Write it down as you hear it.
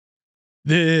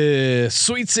The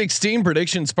Sweet 16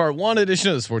 Predictions Part 1 edition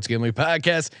of the Sports Gambling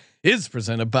Podcast is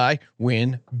presented by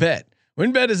WynnBET.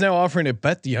 WynnBET is now offering a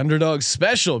Bet the Underdog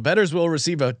special. Bettors will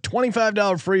receive a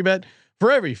 $25 free bet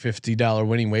for every $50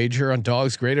 winning wager on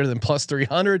dogs greater than plus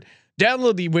 300.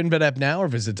 Download the WynnBET app now or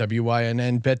visit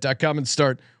wynnbet.com and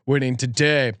start winning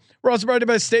today. We're also brought to you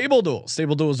by Stable Duel.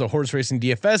 Stable Duel is a horse racing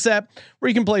DFS app where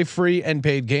you can play free and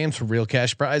paid games for real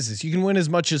cash prizes. You can win as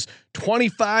much as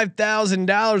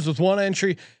 $25,000 with one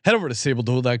entry. Head over to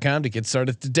StableDuel.com to get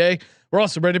started today. We're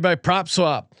also brought to you by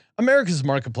PropSwap, America's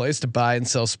marketplace to buy and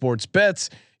sell sports bets.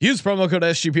 Use promo code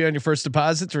SGP on your first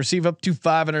deposit to receive up to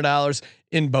 $500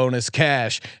 in bonus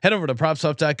cash. Head over to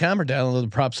PropSwap.com or download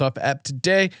the PropSwap app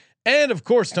today. And of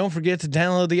course, don't forget to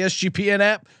download the SGPN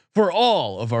app for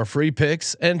all of our free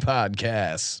picks and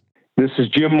podcasts. This is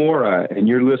Jim Mora, and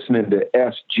you're listening to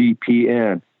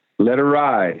SGPN. Let it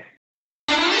ride.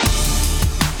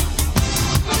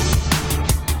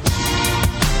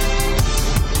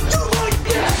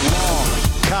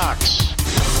 Cox.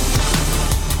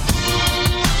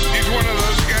 He's one of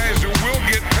those guys who will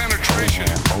get penetration.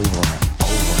 Over.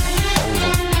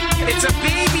 It's a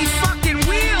baby fucking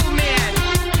wheel, man.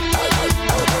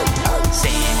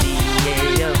 San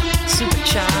Diego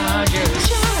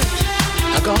Superchargers.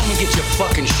 Now go home and get your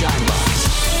fucking shine box.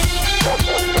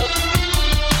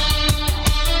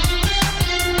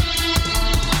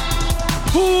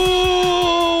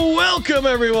 Ooh, welcome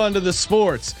everyone to the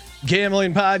Sports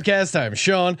Gambling Podcast. I'm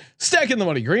Sean, stacking the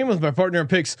money green with my partner in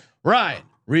picks, Ryan,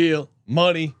 Real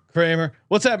Money Kramer.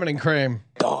 What's happening, Kramer?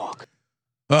 Dog.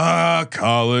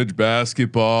 College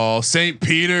basketball, St.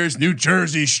 Peter's, New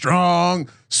Jersey strong,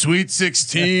 Sweet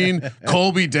 16,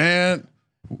 Colby Dant.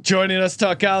 Joining us to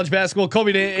talk college basketball,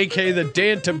 Colby Dant, aka the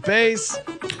Dantabase.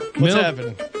 What's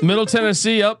happening? Middle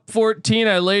Tennessee up 14.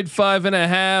 I laid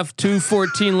 5.5.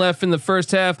 2:14 left in the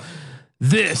first half.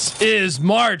 This is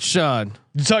March, Sean.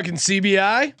 You talking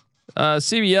CBI?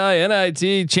 CBI,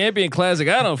 NIT, Champion Classic.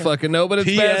 I don't fucking know, but it's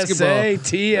PSA, basketball.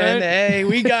 TNA.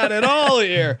 We got it all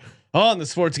here on the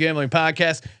Sports Gambling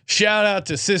Podcast. Shout out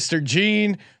to Sister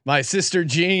Jean, my Sister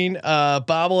Jean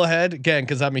bobblehead again,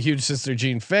 because I'm a huge Sister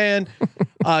Jean fan.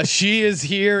 She is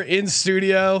here in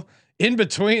studio. In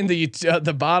between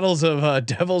the bottles of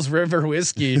Devil's River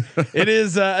whiskey, it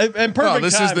is and perfect. Oh,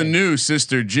 this timing. is the new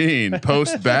Sister Jean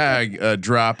post bag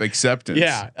drop acceptance.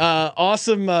 Yeah,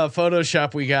 awesome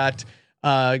Photoshop we got,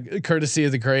 courtesy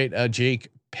of the great Jake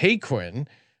Paquin.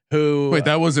 Who? Wait,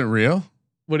 that wasn't real?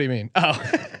 What do you mean? Oh,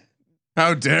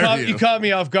 how dare you? You caught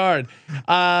me off guard.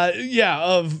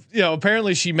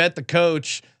 Apparently she met the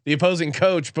coach, the opposing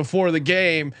coach, before the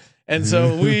game, and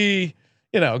so we.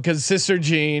 Because Sister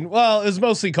Jean, well, it was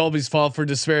mostly Colby's fault for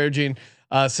disparaging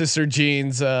Sister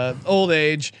Jean's old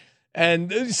age, and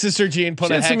Sister Jean put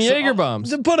some Jaeger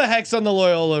bombs. Put a hex on the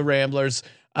Loyola Ramblers.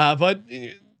 But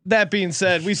that being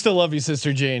said, we still love you,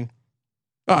 Sister Jean.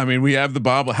 Oh, I mean, we have the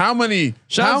bobble. How many?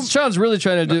 Sean's really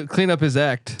trying to clean up his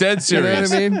act. Dead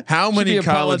serious. You know what I mean? How many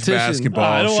college basketball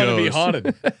I don't shows? want to be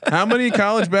haunted. How many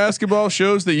college basketball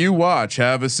shows that you watch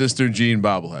have a Sister Jean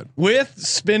bobblehead with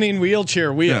spinning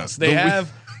wheelchair wheels?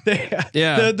 Yeah,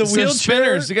 The wheelchair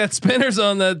spinners. You got spinners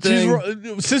on that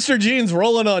thing. Sister Jean's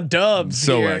rolling on dubs.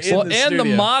 So here excellent. in The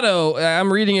motto,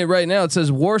 I'm reading it right now. It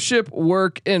says worship,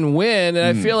 work, and win. And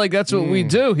I feel like that's what we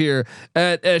do here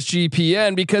at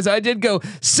SGPN, because I did go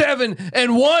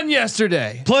 7-1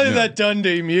 yesterday. Play that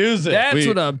Dundee music. That's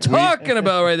what I'm talking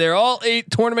about right there. All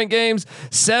 8 tournament games,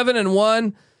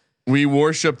 7-1. We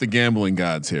worship the gambling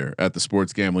gods here at the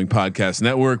Sports Gambling Podcast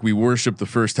Network. We worship the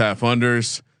first half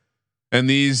unders. And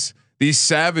these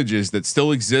savages that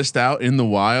still exist out in the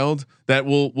wild that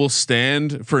will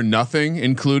stand for nothing,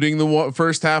 including the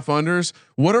first half unders.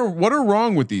 What are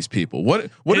wrong with these people? What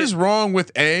is wrong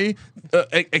with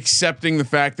accepting the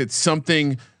fact that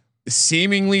something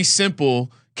seemingly simple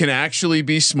can actually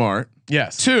be smart?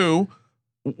 Yes. 2,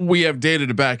 we have data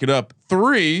to back it up.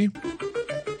 3,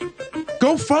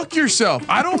 go fuck yourself.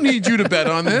 I don't need you to bet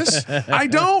on this. I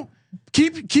don't.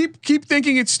 Keep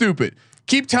thinking it's stupid.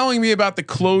 Keep telling me about the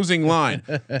closing line.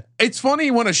 It's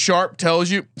funny when a sharp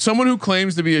tells you, someone who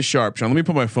claims to be a sharp, Sean, let me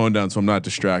put my phone down so I'm not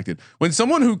distracted. When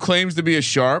someone who claims to be a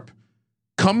sharp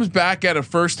comes back at a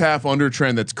first half under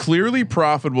trend that's clearly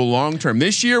profitable long term.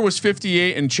 This year was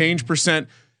 58 and change percent.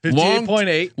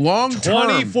 58.8. Long term.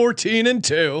 2014 and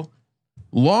 2.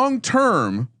 Long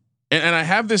term. And I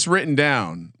have this written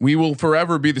down. We will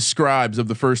forever be the scribes of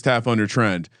the first half under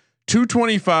trend.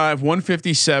 225,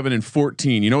 157, and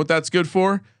 14. You know what that's good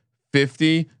for?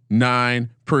 59%.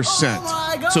 Oh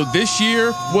my God. So this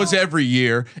year was every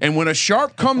year. And when a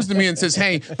sharp comes to me and says,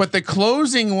 hey, but the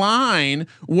closing line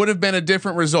would have been a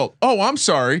different result. Oh, I'm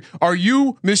sorry. Are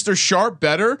you Mr. Sharp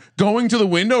better going to the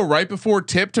window right before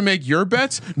tip to make your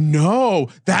bets? No,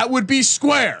 that would be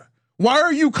square. Why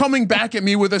are you coming back at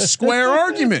me with a square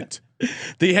argument?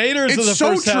 The haters of the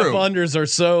so first half true. unders are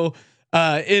so.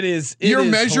 You're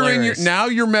measuring. Now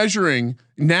you're measuring.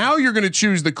 Now you're going to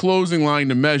choose the closing line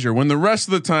to measure. When the rest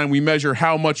of the time we measure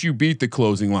how much you beat the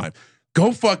closing line.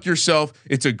 Go fuck yourself.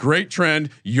 It's a great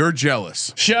trend. You're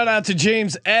jealous. Shout out to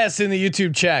James S in the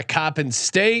YouTube chat. Coppin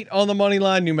State on the money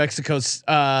line. New Mexico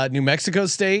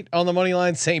State on the money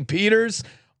line. St. Peter's.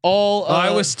 All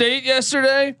Iowa State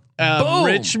yesterday. Boom.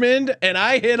 Richmond, and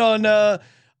I hit on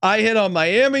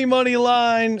Miami money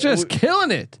line. Just killing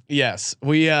it. Yes,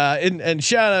 we and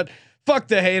shout out. Fuck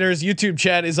the haters. YouTube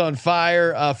chat is on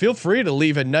fire. Feel free to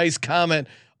leave a nice comment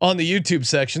on the YouTube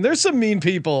section. There's some mean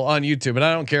people on YouTube, and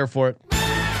I don't care for it.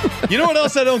 You know what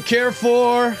else I don't care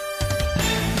for?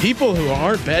 People who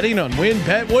aren't betting on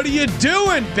WinBet. What are you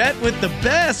doing? Bet with the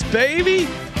best, baby.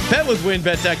 Bet with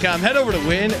WinBet.com. Head over to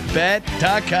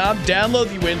WinBet.com. Download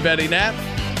the WinBetting app.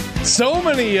 So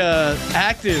many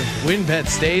active WinBet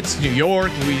states: New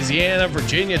York, Louisiana,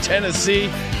 Virginia,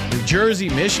 Tennessee, New Jersey,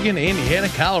 Michigan, Indiana,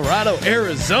 Colorado,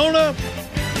 Arizona.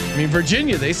 I mean,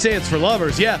 Virginia, they say it's for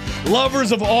lovers. Yeah,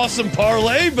 lovers of awesome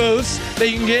parlay boosts that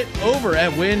you can get over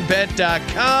at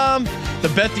WinBet.com. The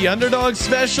Bet the Underdog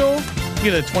special.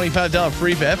 You get a $25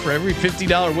 free bet for every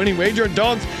 $50 winning wager on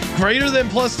dogs greater than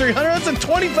plus 300. That's a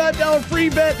 $25 free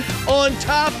bet on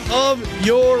top of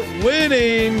your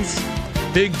winnings.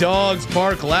 Big dogs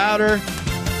bark louder.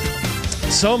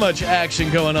 So much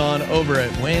action going on over at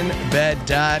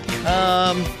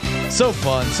WinBet.com. So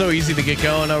fun, so easy to get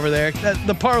going over there.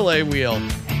 The parlay wheel,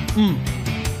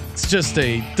 it's just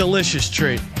a delicious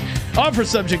treat. Offer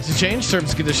subject to change. Terms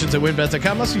and conditions at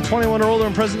WinBet.com. Must be 21 or older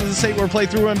and present in the state where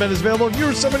playthrough WinBet is available. If you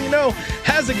or somebody you know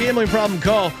has a gambling problem,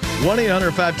 call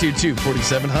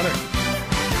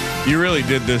 1-800-522-4700. You really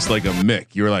did this like a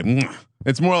Mick. You were like, mwah.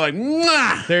 It's more like,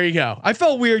 mwah. There you go. I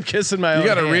felt weird kissing my own You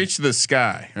got to hand. reach the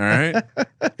sky, all right?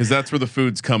 Because that's where the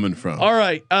food's coming from. All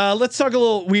right, let's talk a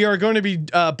little. We are going to be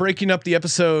breaking up the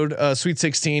episode Sweet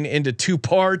 16 into two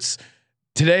parts.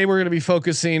 Today we're going to be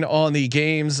focusing on the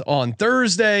games on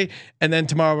Thursday, and then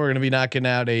tomorrow we're going to be knocking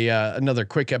out another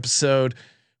quick episode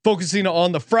focusing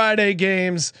on the Friday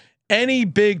games. Any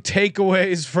big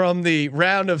takeaways from the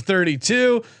round of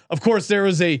 32? Of course, there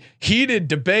was a heated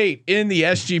debate in the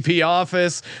SGP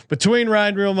office between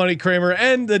Ryan Real Money Kramer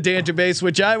and the Danger Base,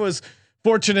 which I was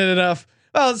fortunate enough.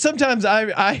 Well, sometimes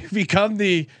I become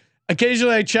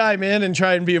occasionally I chime in and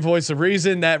try and be a voice of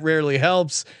reason. That rarely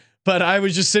helps, but I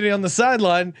was just sitting on the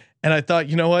sideline and I thought,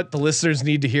 you know what? The listeners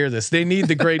need to hear this. They need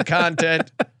the great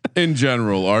content. In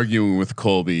general, arguing with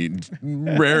Colby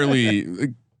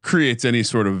rarely creates any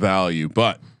sort of value,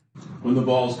 but when the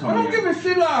ball's coming, I don't give a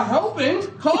shit about helping.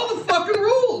 Call the fucking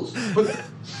rules. But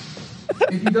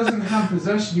if he doesn't have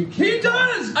possession, you can't. He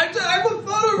does. I have a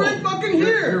photo right fucking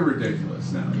here. You're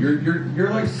ridiculous now. You're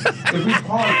like, if we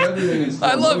pause everything and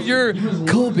I love your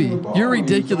Colby. You're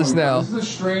ridiculous now. This is a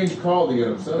strange call to get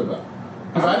upset about.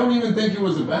 Because I don't even think it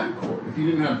was a backcourt if he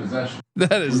didn't have possession.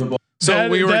 That is. So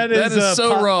that is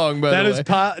so wrong. By the way,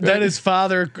 that is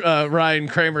Father Ryan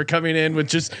Kramer coming in with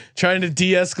just trying to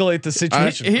de-escalate the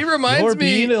situation. He reminds You're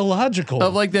me being illogical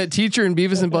of like that teacher in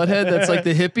Beavis and Butthead. That's like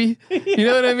the hippie. You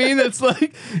know what I mean? That's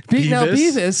like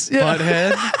Beavis. Yeah.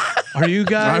 Butthead. Are you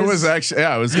guys? I was actually,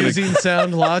 I was using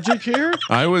sound logic here.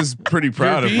 I was pretty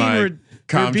proud of my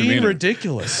calm You're being demeanor.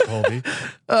 ridiculous, Colby.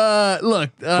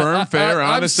 Look, Firm, fair,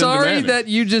 I'm honest, and sorry demanding. that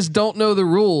you just don't know the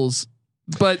rules.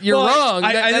 But you're wrong.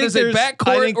 I That think is a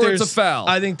backcourt or it's a foul.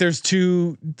 I think there's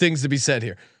two things to be said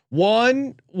here.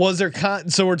 One, was there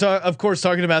so we're of course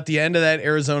talking about the end of that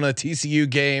Arizona TCU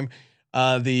game.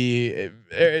 The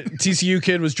TCU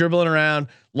kid was dribbling around,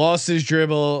 lost his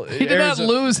dribble. He did not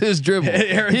lose his dribble.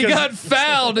 He got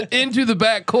fouled into the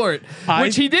backcourt,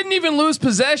 which he didn't even lose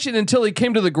possession until he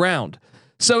came to the ground.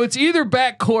 So it's either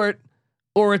backcourt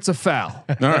or it's a foul.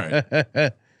 All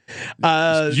right.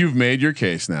 You've made your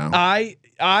case now.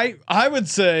 I would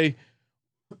say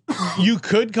you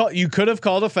could have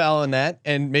called a foul on that,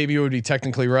 and maybe it would be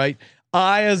technically right.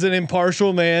 I, as an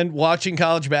impartial man watching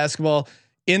college basketball,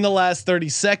 in the last 30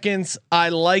 seconds, I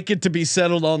like it to be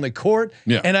settled on the court,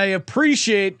 and I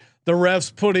appreciate the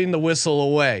refs putting the whistle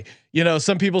away. You know,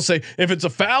 some people say if it's a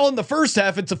foul in the first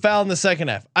half, it's a foul in the second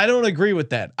half. I don't agree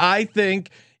with that. I think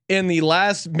in the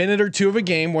last minute or two of a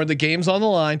game where the game's on the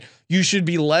line, you should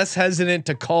be less hesitant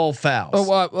to call fouls.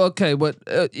 Oh, okay, but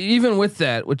even with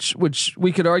that, which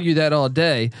we could argue that all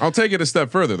day. I'll take it a step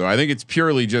further, though. I think it's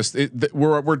purely just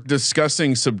we're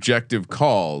discussing subjective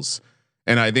calls,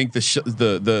 and I think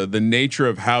the nature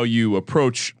of how you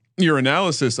approach your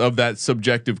analysis of that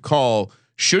subjective call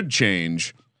should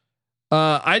change.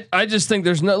 I just think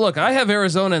there's no look. I have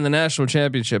Arizona in the national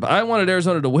championship. I wanted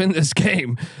Arizona to win this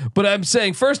game, but I'm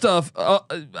saying first off,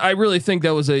 I really think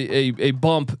that was a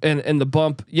bump, and the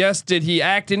bump. Yes, did he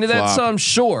act into that Flop. some?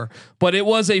 Sure, but it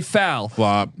was a foul.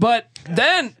 Flop. But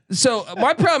then, so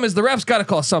my problem is the ref's got to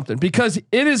call something because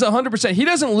it is 100%. He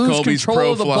doesn't lose Colby's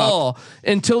control of the pro-flop. ball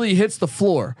until he hits the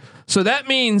floor. So that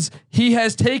means he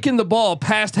has taken the ball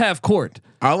past half court.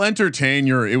 I'll entertain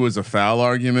it was a foul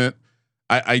argument.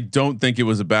 I don't think it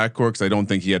was a backcourt because I don't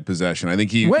think he had possession. I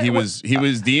think he was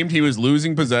deemed he was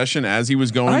losing possession as he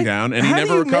was going down, and he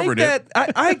never recovered it.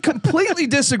 I completely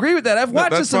disagree with that. I've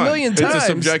watched this a million times. It's a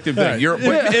subjective thing.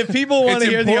 If people want to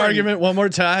hear the important. argument one more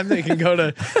time, they can go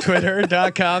to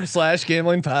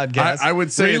twitter.com/gambling podcast. I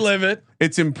would say relive it.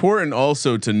 It's important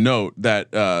also to note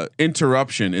that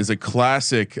interruption is a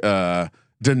classic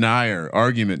denier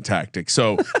argument tactic.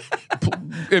 So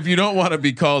if you don't want to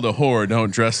be called a whore,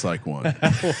 don't dress like one.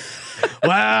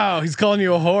 Wow, he's calling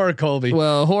you a whore, Colby.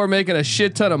 Well, whore making a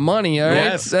shit ton of money. All right,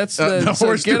 Yes. that's The the so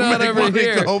horse get do out make over money,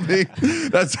 here. Colby.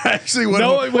 That's actually what.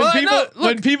 No, Well,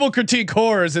 when people critique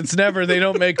whores, it's never they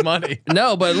don't make money.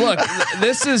 No, but look,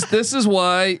 this is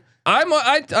why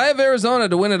I have Arizona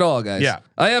to win it all, guys. Yeah.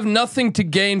 I have nothing to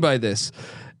gain by this.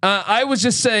 I was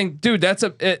just saying, dude, as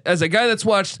a guy that's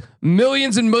watched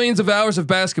millions and millions of hours of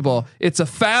basketball, it's a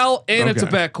foul and it's a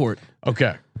backcourt.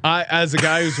 Okay, as a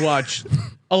guy who's watched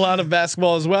a lot of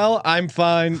basketball as well, I'm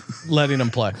fine letting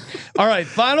him play. All right,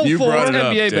 final You four. brought it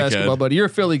up, NBA dickhead. basketball, buddy. You're a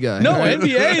Philly guy. No, right?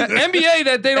 NBA. NBA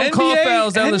that they don't call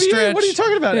fouls down the NBA, stretch. what are you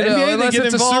talking about? You know, NBA, unless they get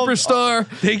it's involved, a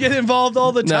superstar. They get involved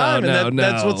all the time, and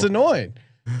that's what's annoying.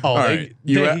 Oh, All right,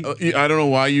 I don't know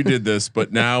why you did this,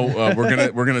 but now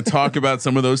we're gonna talk about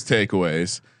some of those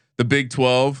takeaways. The Big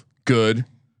 12, good.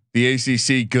 The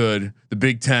ACC, good. The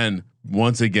Big 10,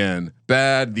 once again,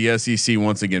 bad. The SEC,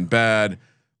 once again, bad.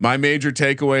 My major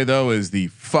takeaway though is the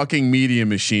fucking media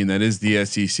machine that is the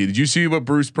SEC. Did you see what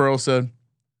Bruce Pearl said?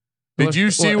 Did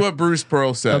you see what Bruce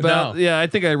Pearl said? About, yeah, I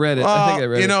think I read it. I think I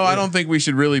read it. You know, I don't think we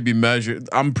should really be measured.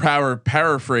 I'm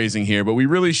paraphrasing here, but we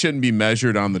really shouldn't be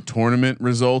measured on the tournament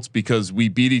results because we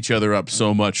beat each other up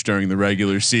so much during the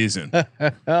regular season.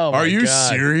 Are you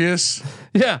serious?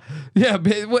 Yeah.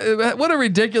 What a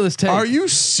ridiculous take. Are you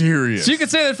serious? So you could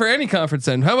say that for any conference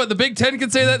then. How about the Big 10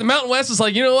 could say that? The Mountain West is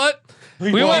like, you know what?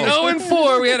 We went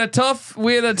 0-4. We had a tough.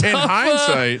 In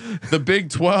hindsight, the Big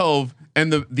 12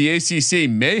 and the ACC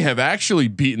may have actually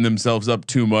beaten themselves up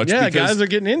too much. Yeah, because guys are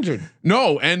getting injured.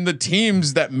 No, and the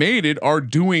teams that made it are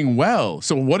doing well.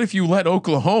 So what if you let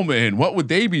Oklahoma in? What would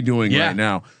they be doing right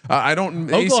now? I don't.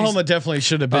 Oklahoma definitely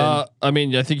should have been. I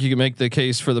mean, I think you can make the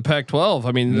case for the Pac-12.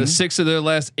 I mean, the 6 of their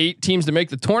last 8 teams to make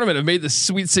the tournament have made the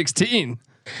Sweet 16.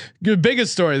 The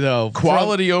biggest story though,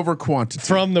 quality over quantity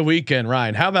from the weekend.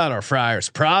 Ryan, how about our Friars?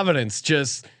 Providence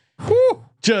just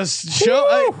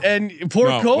show and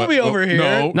poor Colby over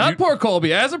here. Not poor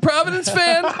Colby. As a Providence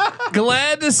fan,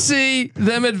 glad to see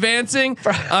them advancing.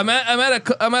 I'm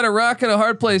at a rock and a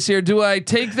hard place here. Do I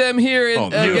take them here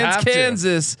against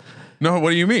Kansas? No,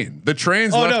 what do you mean? The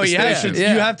train's left the station.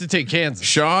 You have to take Kansas.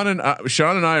 Sean and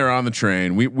I are on the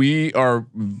train. We are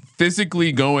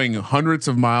physically going hundreds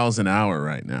of miles an hour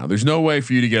right now. There's no way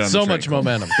for you to get on the train. So much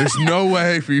momentum. There's no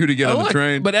way for you to get on the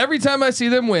train. But every time I see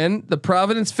them win, the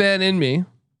Providence fan in me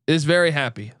is very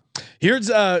happy.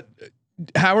 Here's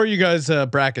how are you guys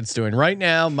brackets doing right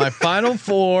now? My final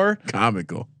 4: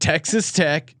 comical. Texas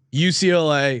Tech,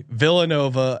 UCLA,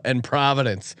 Villanova, and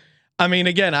Providence. I mean,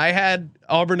 again, I had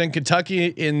Auburn and Kentucky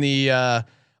in the.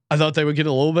 I thought they would get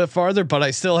a little bit farther, but I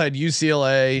still had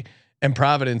UCLA and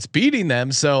Providence beating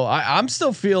them. So I'm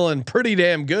still feeling pretty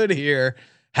damn good here,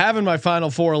 having my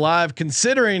final 4 alive,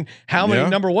 considering how many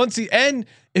number 1 seed. And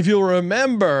if you'll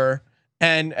remember,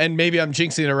 and maybe I'm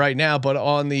jinxing it right now, but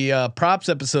on the props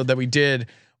episode that we did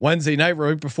Wednesday night,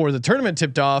 right before the tournament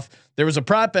tipped off, there was a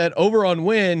prop bet over on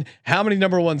Win. How many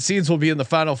number 1 seeds will be in the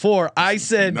final 4? I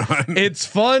said it's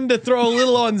fun to throw a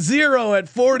little on 0 at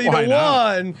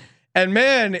 40-1. And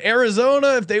man,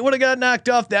 Arizona, if they would have got knocked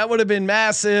off, that would have been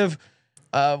massive.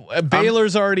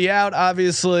 Baylor's already out,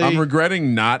 obviously. I'm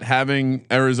regretting not having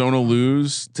Arizona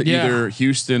lose to either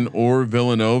Houston or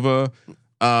Villanova.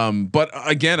 But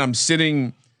again, I'm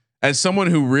sitting as someone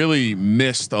who really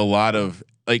missed a lot of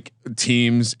like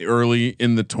teams early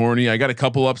in the tourney. I got a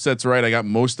couple upsets right. I got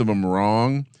most of them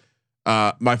wrong.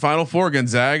 My final four: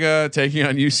 Gonzaga taking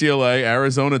on UCLA,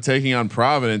 Arizona taking on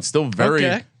Providence. Still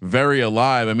very, very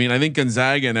alive. I mean, I think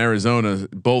Gonzaga and Arizona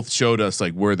both showed us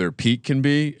like where their peak can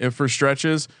be if for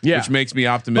stretches, which makes me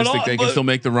optimistic they can still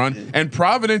make the run. And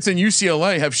Providence and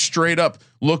UCLA have straight up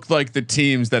looked like the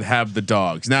teams that have the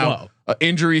dogs. Now,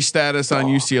 injury status on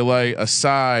UCLA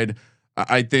aside,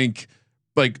 I think.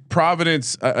 Like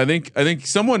Providence, I think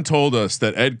someone told us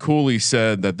that Ed Cooley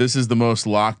said that this is the most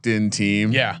locked in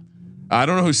team. Yeah. I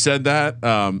don't know who said that.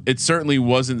 It certainly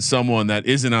wasn't someone that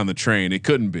isn't on the train. It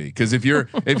couldn't be, because if you're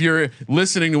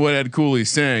listening to what Ed Cooley's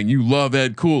saying, you love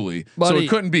Ed Cooley. Buddy, so it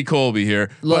couldn't be Colby here.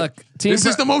 Look, this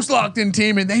is the most locked in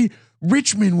team, and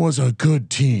Richmond was a good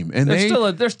team, and they're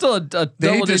still a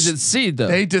double-digit seed though.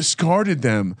 They discarded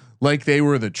them like they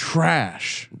were the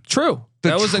trash. True,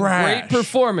 that was a great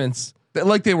performance.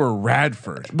 Like they were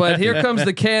Radford. But here comes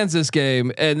the Kansas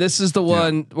game, and this is the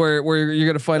one where you're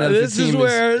going to find out. This is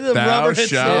where the rubber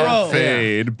hits the road.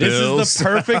 Fade, this is the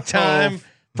perfect time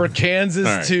for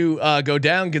Kansas to go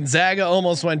down. Gonzaga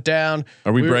almost went down.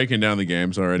 Are we breaking down the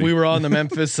games already? We were on the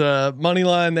Memphis money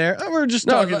line there. We're just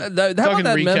talking. How about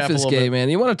that Memphis game, man?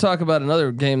 You want to talk about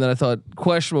another game that I thought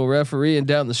questionable referee and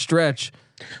down the stretch.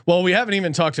 Well, we haven't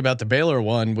even talked about the Baylor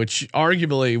one, which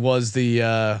arguably was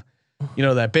the.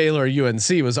 That Baylor UNC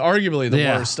was arguably the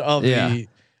worst of the,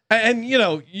 and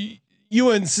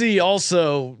UNC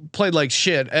also played like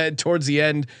shit towards the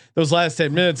end, those last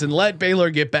 10 minutes, and let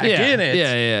Baylor get back in it.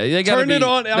 Yeah. They got it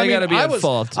on.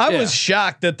 I was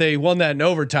shocked that they won that in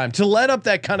overtime. To let up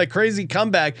that kind of crazy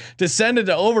comeback, to send it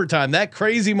to overtime, that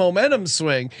crazy momentum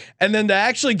swing, and then to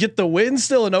actually get the win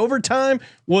still in overtime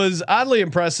was oddly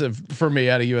impressive for me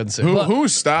out of UNC.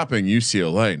 Who's stopping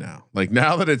UCLA now? Like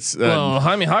now that it's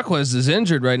Jaime Jaquez is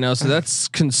injured right now, so that's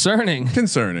concerning.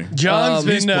 John's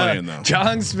been playing though.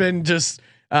 John's been just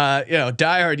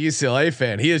diehard UCLA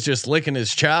fan. He is just licking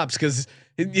his chops because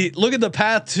look at the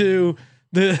path to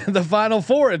the Final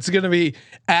Four. It's going to be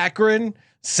Akron,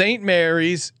 St.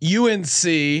 Mary's,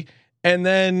 UNC. And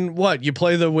then what? You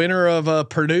play the winner of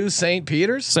Purdue, St.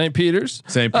 Peter's. Probably.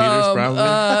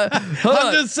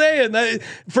 I'm just saying that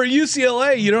for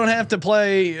UCLA, you don't have to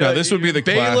play. No, this would be the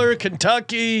Baylor,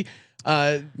 Kentucky.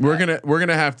 We're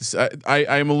gonna have to.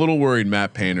 I am a little worried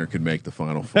Matt Painter could make the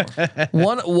Final Four.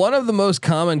 One of the most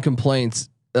common complaints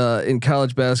in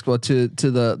college basketball to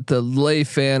the lay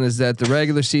fan is that the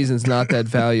regular season is not that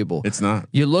valuable. It's not.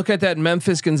 You look at that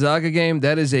Memphis Gonzaga game.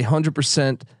 That is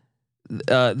 100%.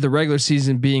 The regular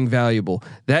season being valuable.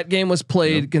 That game was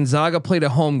played. Gonzaga played a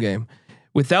home game.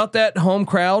 Without that home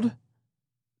crowd,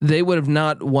 they would have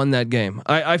not won that game.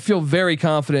 I feel very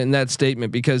confident in that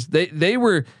statement because they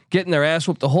were getting their ass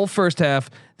whooped the whole first half.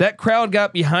 That crowd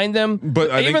got behind them,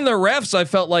 but even the refs I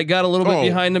felt like got a little bit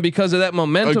behind them because of that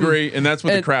momentum. Agree, and that's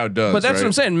what the crowd does. But that's what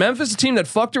I'm saying. Memphis is a team that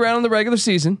fucked around in the regular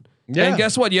season. Yeah. And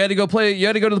guess what? You had to go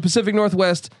to the Pacific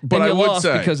Northwest, but I lost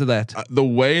because of that. The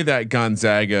way that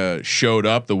Gonzaga showed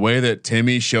up, the way that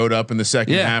Timmy showed up in the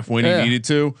second half when he needed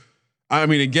to. I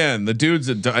mean, again, the dude's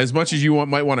as much as you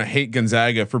might want to hate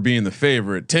Gonzaga for being the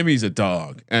favorite. Timmy's a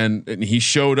dog, and he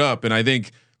showed up, and I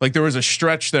think like there was a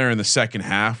stretch there in the second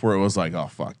half where it was like, oh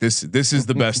fuck, this is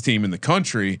the best team in the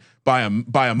country by a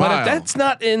mile. But if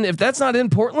that's not in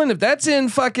Portland, if that's in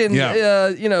fucking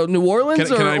New Orleans,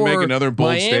 can I make another bold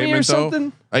Miami statement or something?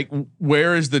 Though? Like,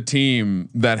 where is the team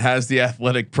that has the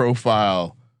athletic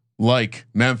profile like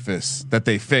Memphis that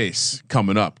they face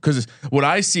coming up? Because what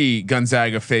I see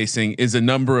Gonzaga facing is a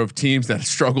number of teams that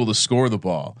struggle to score the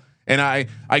ball. And I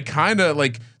kind of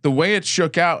like the way it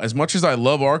shook out. As much as I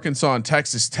love Arkansas and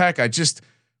Texas Tech, I just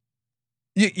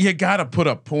you got to put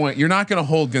up point. You're not going to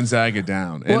hold Gonzaga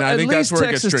down, and I think that's where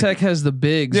Texas it gets tricky. Tech has the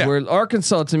bigs. Where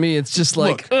Arkansas, to me, it's just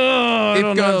like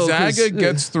if Gonzaga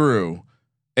gets through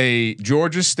a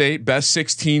Georgia State best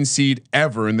 16 seed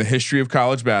ever in the history of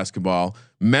college basketball,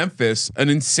 Memphis an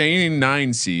insane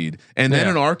 9 seed, and then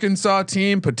an Arkansas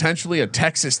team, potentially a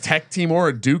Texas Tech team or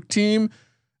a Duke team.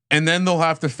 And then they'll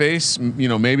have to face,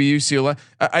 maybe UCLA.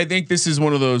 I think this is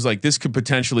one of those, like, this could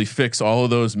potentially fix all of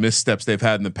those missteps they've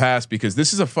had in the past, because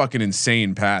this is a fucking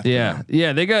insane path. Yeah.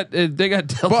 They got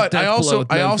but I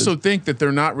also think that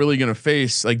they're not really going to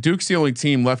face, like, Duke's the only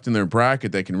team left in their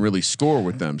bracket that can really score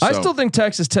with them. So. I still think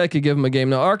Texas Tech could give them a game.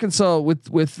 Now Arkansas,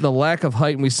 with the lack of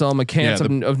height, and we saw McCants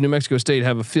of New Mexico State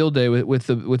have a field day with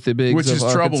the bigs, which is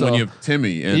Arkansas. trouble when you have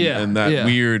Timmy and that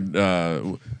weird.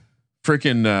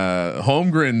 Freaking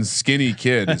Holmgren's skinny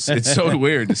kid. It's so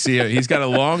weird to see. He's got a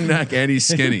long neck and he's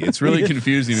skinny. It's really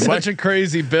confusing. Such a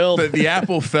crazy build. The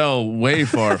apple fell way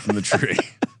far from the tree.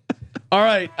 All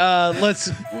right,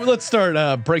 let's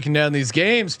start breaking down these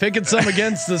games, picking some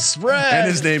against the spread.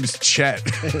 And his name's Chet.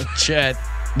 Chet.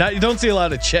 Now you don't see a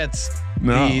lot of Chets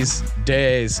these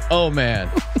days. Oh man,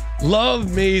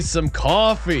 love me some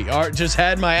coffee. Art just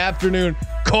had my afternoon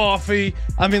coffee.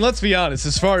 I mean, let's be honest.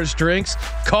 As far as drinks,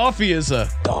 coffee is a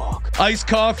dog. Iced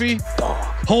coffee, dog.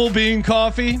 Whole bean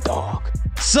coffee, dog.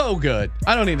 So good.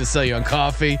 I don't need to sell you on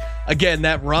coffee. Again,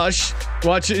 that rush.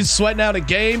 Watch it sweating out a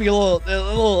game. You a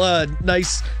little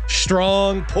nice,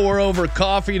 strong pour over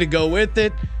coffee to go with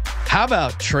it. How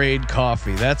about Trade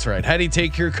Coffee? That's right. How do you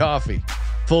take your coffee?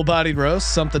 Full bodied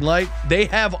roast, something light. They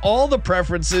have all the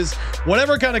preferences,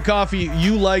 whatever kind of coffee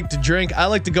you like to drink. I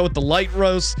like to go with the light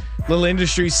roast, little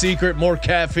industry secret, more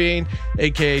caffeine,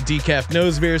 aka decaf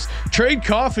nose beers. Trade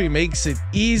Coffee makes it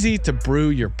easy to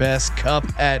brew your best cup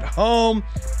at home.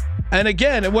 And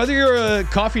again, whether you're a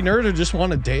coffee nerd or just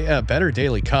want a better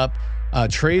daily cup,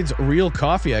 Trade's real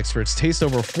coffee experts taste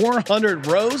over 400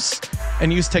 roasts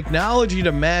and use technology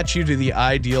to match you to the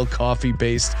ideal coffee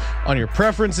based on your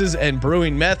preferences and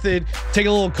brewing method. Take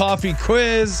a little coffee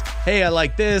quiz. Hey, I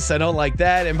like this, I don't like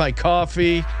that in my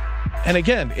coffee. And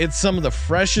again, it's some of the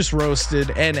freshest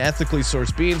roasted and ethically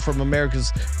sourced beans from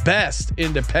America's best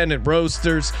independent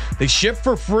roasters. They ship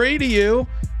for free to you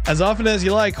as often as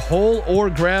you like, whole or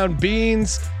ground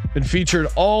beans. Been featured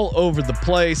all over the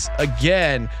place.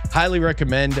 Again, highly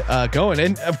recommend going.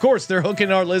 And of course, they're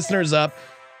hooking our listeners up.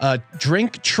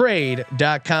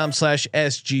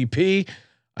 Drinktrade.com/SGP.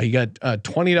 You got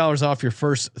 $20 off your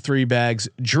first 3 bags.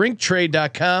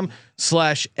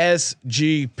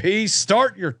 Drinktrade.com/SGP.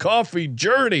 Start your coffee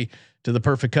journey to the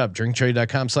perfect cup.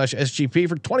 Drinktrade.com/SGP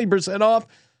for 20% off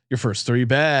your first 3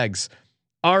 bags.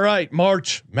 All right,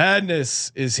 March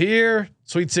Madness is here.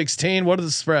 Sweet 16. What are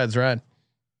the spreads, Ryan?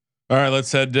 All right,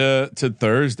 let's head to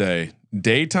Thursday.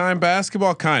 Daytime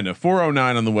basketball, kind of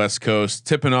 4:09 on the West Coast,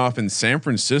 tipping off in San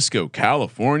Francisco,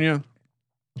 California.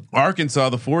 Arkansas,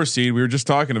 the 4 seed. We were just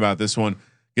talking about this one.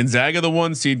 Gonzaga, the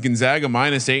 1 seed. Gonzaga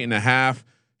 -8.5.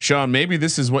 Sean, maybe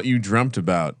this is what you dreamt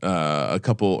about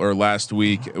last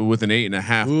week with an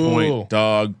 8.5 point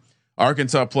dog.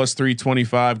 Arkansas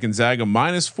 +325. Gonzaga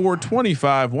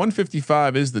 -425.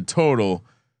 155 is the total.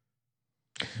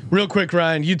 Real quick,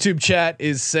 Ryan, YouTube chat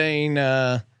is saying,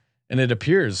 and it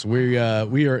appears we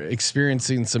are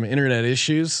experiencing some internet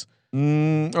issues.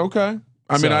 Okay.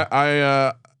 I mean,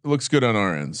 I looks good on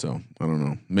our end, so I don't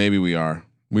know. Maybe we are.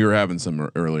 We were having some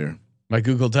earlier. My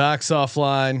Google Docs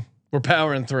offline. We're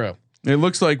powering through. It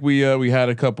looks like we had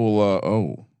a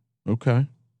couple. Okay.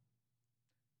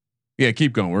 Yeah,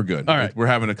 keep going. We're good. All right. We're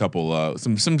having a couple.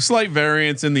 Some slight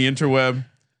variance in the interweb.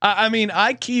 I mean,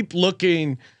 I keep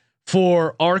looking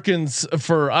for Arkansas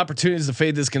for opportunities to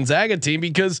fade this Gonzaga team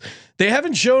because they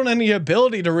haven't shown any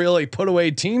ability to really put away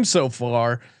teams so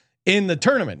far in the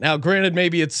tournament. Now, granted,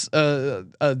 maybe it's a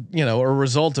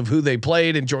result of who they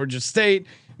played in Georgia State,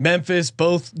 Memphis,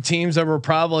 both teams that were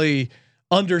probably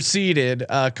underseeded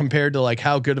compared to like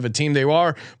how good of a team they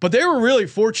are, but they were really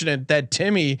fortunate that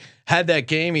Timmy had that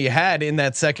game he had in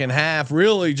that second half,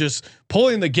 really just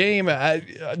pulling the game,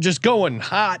 just going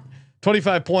hot.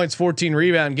 25 points, 14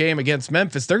 rebound game against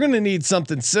Memphis. They're going to need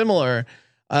something similar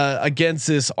against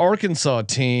this Arkansas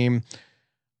team.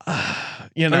 I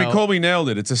mean, Colby nailed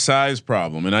it. It's a size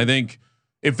problem, and I think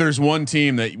if there's one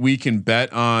team that we can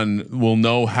bet on, will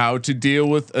know how to deal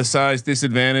with a size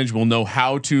disadvantage, will know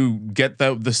how to get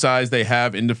the size they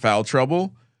have into foul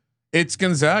trouble. It's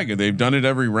Gonzaga. They've done it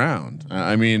every round.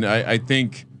 I mean, I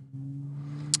think,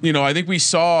 I think we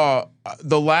saw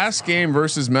the last game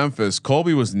versus Memphis.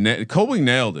 Colby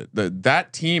nailed it.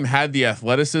 That team had the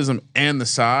athleticism and the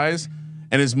size.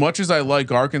 And as much as I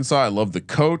like Arkansas, I love the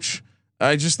coach.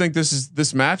 I just think this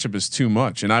matchup is too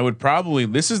much, and I would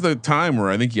this is the time where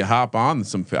I think you hop on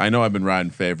some. I know I've been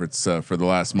riding favorites for the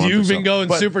last month. You've been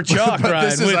going super chalk,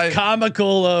 Ryan, with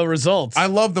comical results. I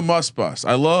love the must bus.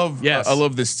 I love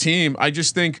this team. I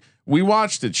just think we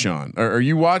watched it, Sean, or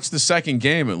you watched the second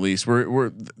game at least,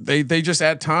 where they just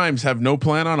at times have no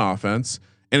plan on offense.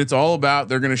 And it's all about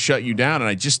they're going to shut you down, and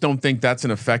I just don't think that's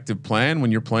an effective plan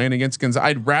when you're playing against Gonzaga.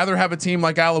 I'd rather have a team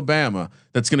like Alabama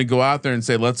that's going to go out there and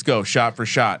say, "Let's go, shot for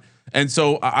shot." And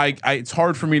so it's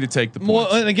hard for me to take the points.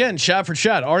 Well, and again, shot for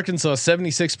shot, Arkansas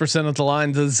 76% of the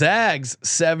line, the Zags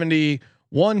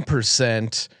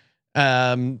 71%.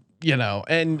 And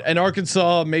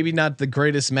Arkansas maybe not the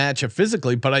greatest matchup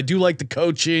physically, but I do like the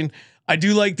coaching. I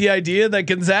do like the idea that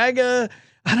Gonzaga,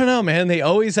 I don't know, man. They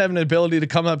always have an ability to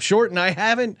come up short, and I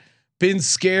haven't been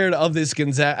scared of this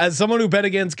Gonzaga. As someone who bet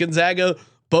against Gonzaga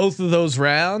both of those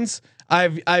rounds,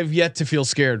 I've yet to feel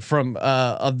scared from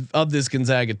of this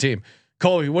Gonzaga team.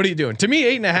 Colby, what are you doing? To me,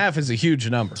 8.5 is a huge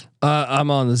number.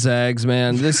 I'm on the Zags,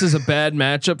 man. This is a bad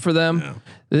matchup for them. Yeah.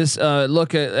 This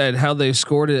look at how they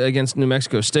scored it against New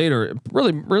Mexico State, or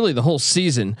really the whole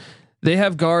season. They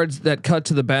have guards that cut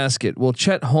to the basket. Well,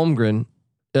 Chet Holmgren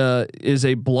is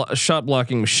a shot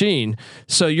blocking machine,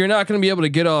 so you're not going to be able to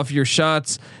get off your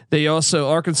shots. They also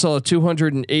Arkansas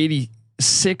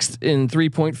 286th in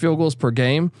 3-point field goals per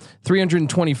game,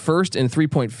 321st in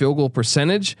 3-point field goal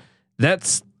percentage.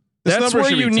 That's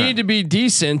where you need to be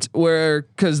decent,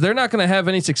 because they're not going to have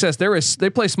any success. They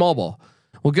play small ball.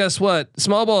 Well, guess what?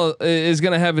 Small ball is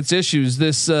going to have its issues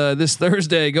this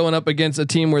Thursday going up against a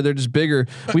team where they're just bigger.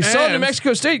 We saw New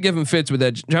Mexico State give him fits with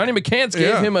that. Johnny McCants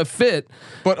gave him a fit,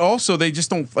 but also they just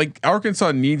don't like.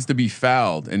 Arkansas needs to be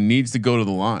fouled and needs to go to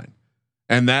the line,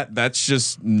 and that's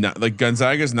just not, like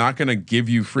Gonzaga's not going to give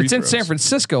you free. It's throws. In San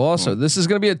Francisco also. This is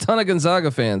going to be a ton of Gonzaga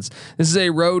fans. This is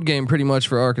a road game pretty much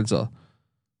for Arkansas.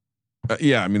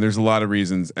 Yeah, I mean, there's a lot of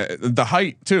reasons. The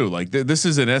height too. Like this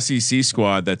is an SEC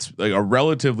squad that's like a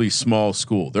relatively small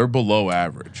school. They're below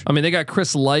average. I mean, they got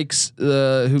Chris Likes,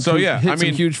 who hit some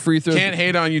huge free throws. Can't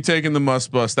hate on you taking the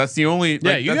must bus. That's the only.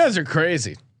 Yeah, you guys are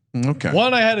crazy. Okay.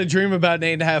 One, I had a dream about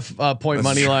an 8.5 point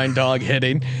money line dog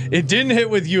hitting. It didn't hit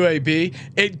with UAB.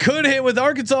 It could hit with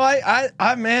Arkansas.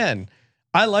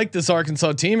 I like this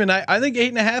Arkansas team, and I think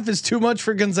 8.5 is too much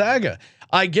for Gonzaga.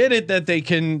 I get it that they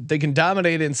can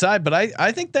dominate inside, but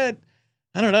I think that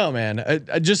I don't know, man.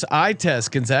 I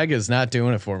test Gonzaga is not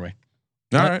doing it for me.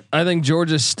 All right. I think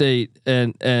Georgia State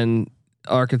and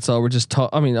Arkansas were just tall.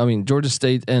 I mean Georgia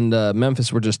State and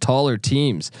Memphis were just taller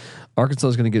teams. Arkansas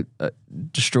is going to get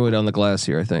destroyed on the glass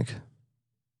here, I think.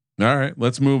 All right,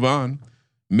 let's move on.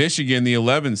 Michigan, the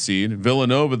 11 seed,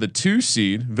 Villanova, the 2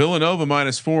 seed, Villanova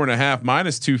 -4.5,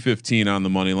 -215 on the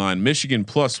money line. Michigan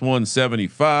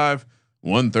 +175.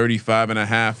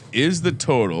 135.5 is the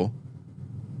total.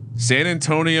 San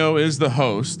Antonio is the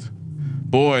host.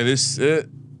 Boy, this,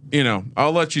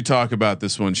 I'll let you talk about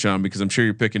this one, Sean, because I'm sure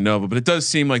you're picking Nova, but it does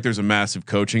seem like there's a massive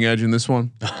coaching edge in this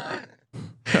one.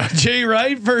 Jay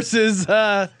Wright versus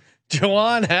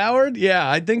Juwan Howard. Yeah,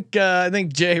 I think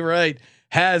Jay Wright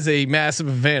has a massive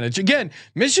advantage. Again,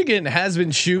 Michigan has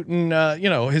been shooting,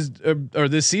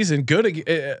 this season good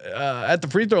at the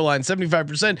free throw line,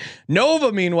 75%.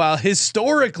 Nova, meanwhile,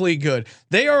 historically good.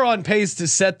 They are on pace to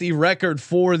set the record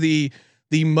for the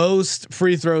most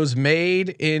free throws made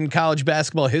in college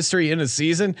basketball history in a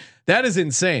season. That is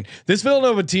insane. This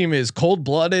Villanova team is cold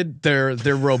blooded. They're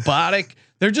robotic.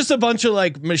 They're just a bunch of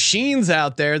like machines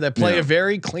out there that play a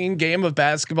very clean game of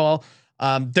basketball.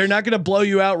 They're not going to blow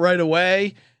you out right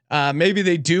away. Maybe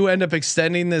they do end up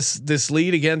extending this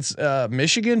lead against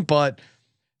Michigan, but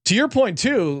to your point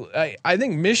too, I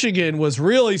think Michigan was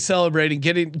really celebrating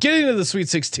getting to the Sweet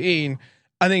 16.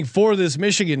 I think for this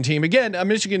Michigan team, again, a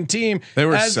Michigan team they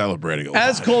were celebrating a lot.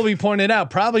 As Colby pointed out,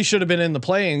 probably should have been in the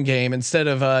playing game instead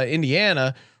of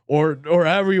Indiana or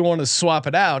however you want to swap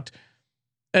it out.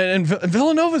 And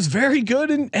Villanova is very good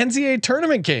in NCAA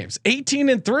tournament games,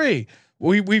 18-3.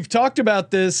 We've talked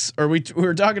about this, or we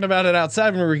were talking about it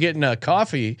outside when we were getting a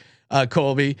coffee,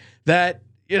 Colby, that,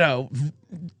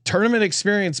 tournament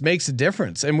experience makes a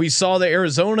difference. And we saw the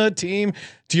Arizona team,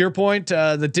 to your point,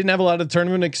 that didn't have a lot of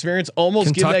tournament experience,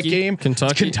 almost give that game.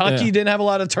 Kentucky didn't have a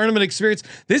lot of tournament experience.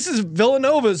 This is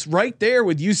Villanova's right there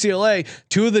with UCLA,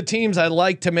 two of the teams I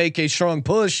like to make a strong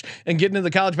push and get into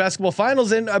the college basketball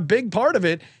finals. And a big part of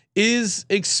it is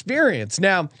experience.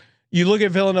 Now, you look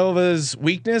at Villanova's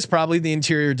weakness, probably the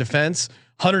interior defense.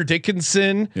 Hunter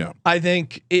Dickinson. Yeah. I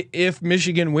think if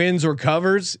Michigan wins or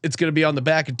covers, it's going to be on the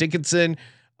back of Dickinson.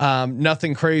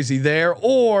 Nothing crazy there.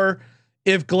 Or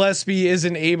if Gillespie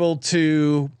isn't able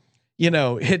to,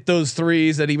 hit those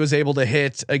threes that he was able to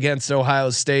hit against Ohio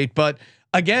State. But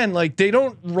again, like they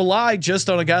don't rely just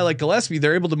on a guy like Gillespie.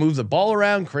 They're able to move the ball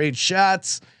around, create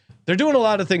shots. They're doing a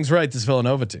lot of things right, this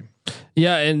Villanova team.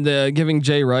 Yeah, and giving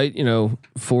Jay Wright,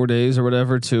 4 days or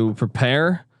whatever to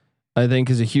prepare, I think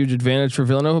is a huge advantage for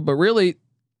Villanova. But really,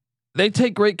 they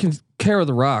take great care of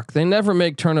the rock. They never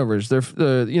make turnovers. They're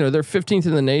 15th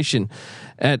in the nation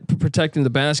at protecting the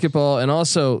basketball and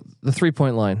also the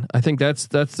 3-point line. I think that's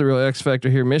the real X factor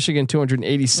here. Michigan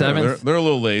 287th. They're a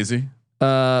little lazy.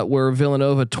 Where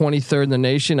Villanova 23rd in the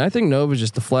nation. I think Nova's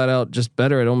just the flat out just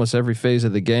better at almost every phase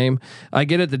of the game. I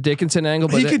get it, the Dickinson angle,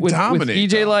 but with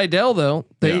EJ Liddell though,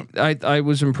 I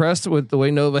was impressed with the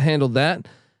way Nova handled that.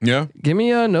 Yeah, give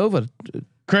me Nova.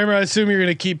 Kramer, I assume you're going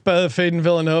to keep fading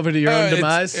Villanova to your own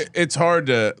demise. It's hard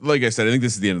to, like I said, I think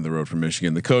this is the end of the road for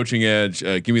Michigan. The coaching edge.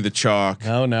 Give me the chalk.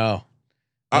 Oh no.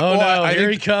 Here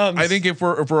he comes. I think if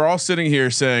we're all sitting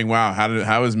here saying, "Wow,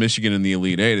 how is Michigan in the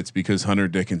Elite Eight?" It's because Hunter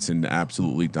Dickinson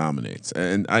absolutely dominates.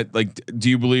 And do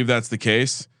you believe that's the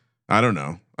case? I don't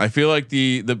know. I feel like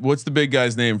the what's the big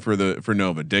guy's name for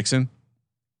Nova? Dixon.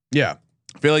 Yeah,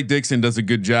 I feel like Dixon does a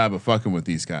good job of fucking with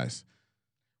these guys.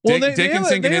 Well,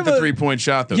 Dickinson can hit the 3-point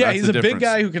shot though. Yeah, That's he's a big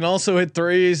guy who can also hit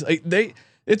threes.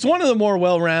 It's one of the more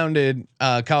well-rounded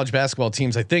college basketball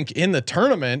teams, I think, in the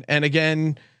tournament. And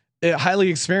again, highly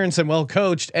experienced and well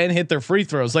coached, and hit their free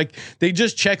throws. Like, they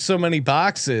just check so many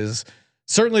boxes.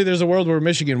 Certainly, there's a world where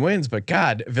Michigan wins, but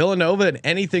God, Villanova at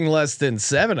anything less than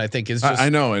 7, I think, is just I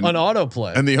know an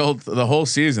autoplay. And the whole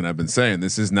season, I've been saying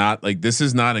this is not a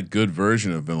good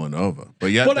version of Villanova,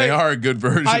 but yet they are a good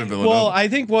version of Villanova. Well, I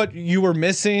think what you were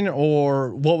missing,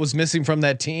 or what was missing from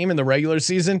that team in the regular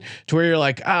season, to where you're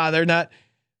like, they're not.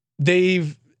 They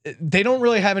don't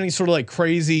really have any sort of like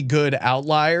crazy good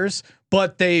outliers,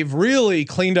 but they've really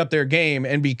cleaned up their game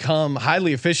and become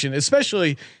highly efficient,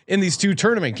 especially in these 2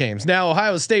 tournament games. Now,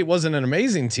 Ohio State wasn't an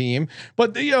amazing team,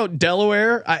 but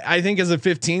Delaware, I think as a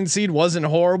 15 seed wasn't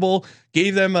horrible.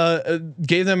 Gave them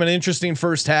an interesting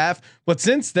first half, but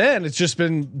since then it's just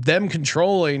been them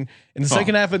controlling in the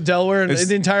second half of Delaware and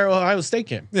the entire Ohio State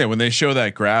game. Yeah, when they show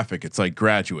that graphic, it's like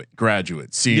graduate,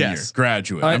 senior,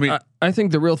 graduate. I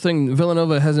think the real thing,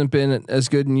 Villanova hasn't been as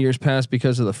good in years past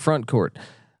because of the front court.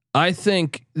 I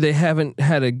think they haven't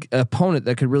had a opponent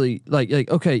that could really like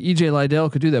okay, EJ Liddell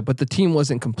could do that, but the team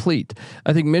wasn't complete.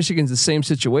 I think Michigan's the same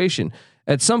situation.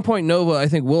 At some point, Nova, I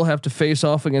think, will have to face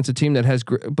off against a team that has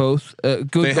both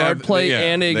good guard play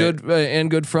and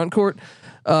good front court.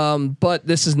 But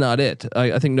this is not it.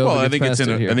 I think Nova. I think it's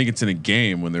in a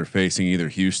game when they're facing either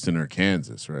Houston or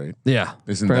Kansas, right? Yeah,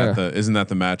 isn't that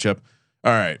the matchup?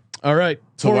 All right.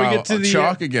 Before we get to the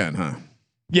chalk again, huh?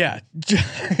 Yeah,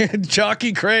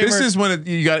 Chalky Kramer. This is when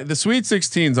you got the Sweet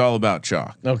 16 is all about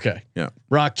chalk. Okay. Yeah.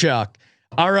 Rock chalk.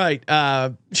 All right.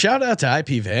 Shout out to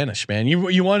IP Vanish, man.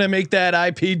 You want to make that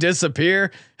IP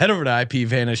disappear? Head over to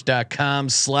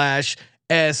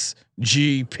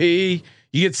ipvanish.com/SGP.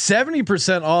 You get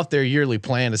 70% off their yearly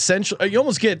plan. Essentially, you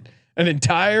almost get an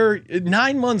entire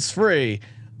 9 months free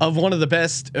of one of the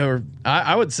best, or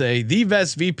I would say the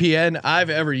best VPN I've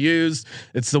ever used.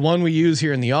 It's the one we use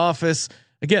here in the office.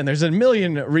 Again, there's a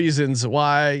million reasons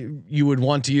why you would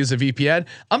want to use a VPN.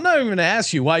 I'm not even going to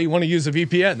ask you why you want to use a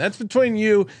VPN. That's between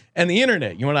you and the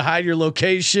internet. You want to hide your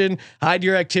location, hide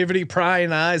your activity,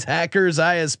 prying eyes, hackers,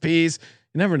 ISPs.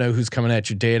 You never know who's coming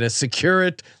at your data. Secure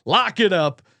it, lock it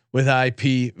up with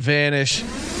IP Vanish.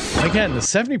 Again, the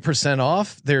 70%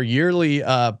 off their yearly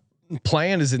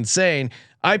plan is insane.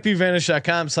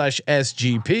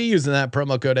 IPVanish.com/SGP, using that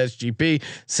promo code SGP,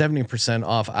 70%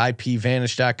 off.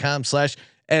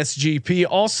 IPVanish.com/SGP.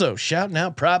 Also shouting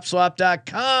out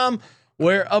PropSwap.com,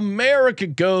 where America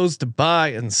goes to buy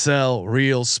and sell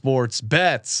real sports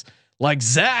bets. Like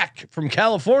Zach from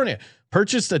California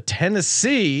purchased a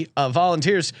Tennessee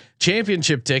Volunteers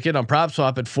championship ticket on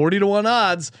PropSwap at 40-1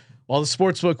 odds, while the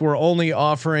sportsbook were only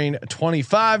offering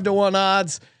 25-1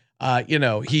 odds.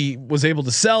 He was able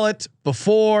to sell it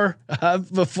before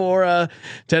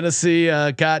Tennessee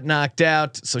got knocked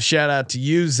out. So shout out to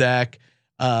you, Zach,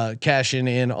 cashing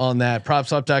in on that.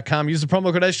 PropSwap.com. Use the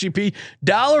promo code SGP.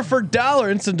 $1 for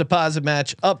 $1 instant deposit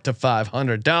match up to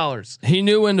 $500. He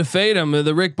knew when to fade him.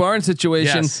 The Rick Barnes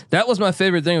situation. Yes. That was my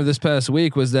favorite thing of this past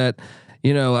week, was that,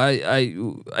 I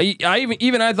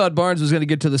thought Barnes was going to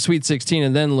get to the Sweet 16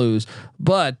 and then lose.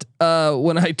 But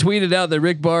when I tweeted out that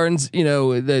Rick Barnes,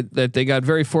 that they got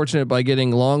very fortunate by getting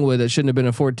Longwood, that shouldn't have been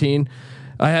a 14.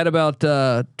 I had about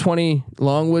 20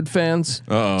 Longwood fans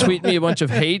tweet me a bunch of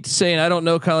hate saying I don't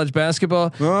know college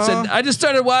basketball. Said I just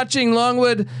started watching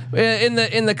Longwood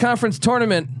in the conference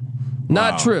tournament.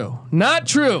 Not true. Not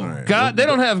true. Right. God, they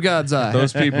don't have God's eye.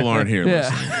 Those people aren't here.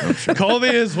 Yeah. Colby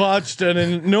has watched an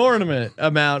inordinate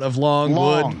amount of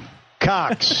Longwood.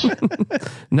 Cox.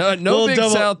 No Big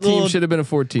South team should have been a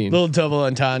 14. Little double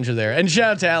entendre there. And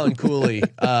shout out to Alan Cooley,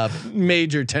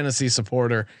 major Tennessee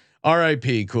supporter.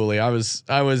 R.I.P. Cooley. I was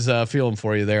feeling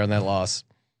for you there on that loss.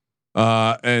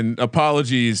 And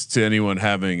apologies to anyone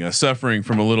suffering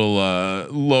from a little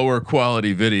lower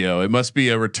quality video. It must be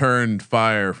a returned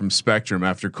fire from Spectrum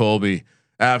after Colby.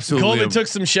 Absolutely, Colby took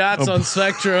some shots on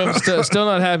Spectrum. Still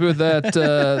not happy with that.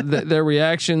 Their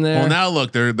reaction there. Well, now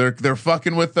look, they're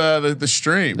fucking with the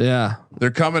stream. Yeah, they're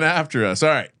coming after us. All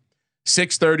right,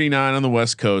 6:39 on the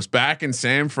West Coast. Back in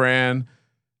San Fran,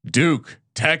 Duke,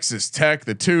 Texas Tech,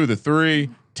 the 2, the 3.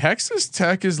 Texas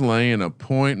Tech is laying a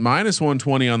point,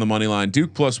 -120 on the money line.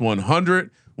 Duke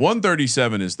 +100,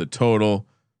 137 is the total.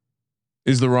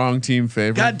 Is the wrong team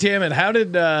favored? God damn it! How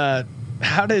did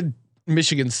how did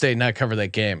Michigan State not cover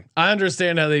that game? I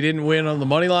understand how they didn't win on the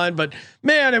money line, but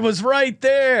man, it was right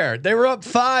there. They were up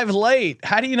 5 late.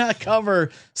 How do you not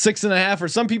cover 6.5? Or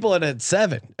some people had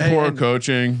 7. Poor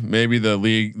coaching. Maybe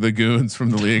the goons from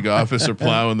the league office are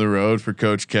plowing the road for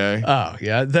Coach K. Oh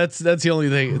yeah, that's the only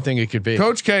thing it could be.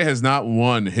 Coach K has not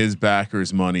won his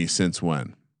backers' money since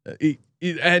when?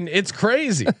 And it's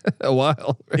crazy. A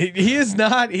while. He is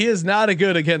not a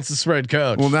good against the spread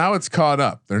coach. Well, now it's caught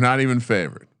up. They're not even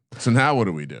favored. So now what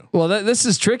do we do? Well, this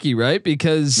is tricky, right?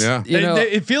 Because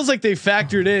it feels like they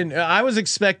factored in. I was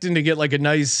expecting to get like a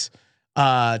nice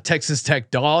Texas Tech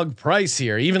dog price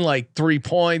here, even like 3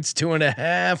 points,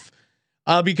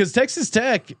 2.5, because Texas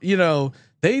Tech,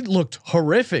 they looked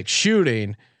horrific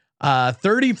shooting.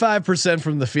 35%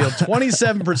 from the field,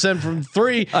 27% from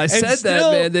 3. I said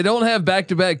that, man. They don't have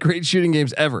back-to-back great shooting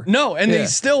games ever. No, and they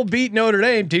still beat Notre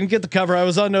Dame. Didn't get the cover. I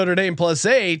was on Notre Dame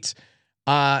 +8.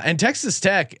 And Texas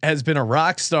Tech has been a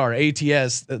rock star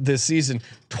ATS this season,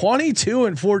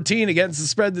 22-14 against the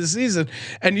spread this season.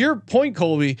 And your point,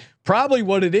 Colby, probably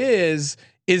what it is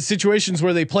situations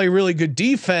where they play really good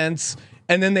defense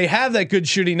and then they have that good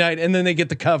shooting night and then they get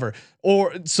the cover,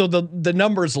 or so the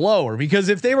number's lower, because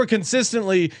if they were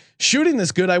consistently shooting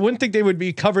this good, I wouldn't think they would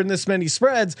be covering this many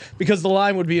spreads because the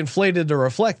line would be inflated to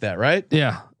reflect that. Right.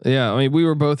 Yeah. I mean, we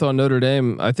were both on Notre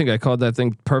Dame. I think I called that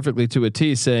thing perfectly to a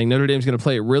T, saying Notre Dame's going to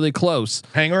play it really close,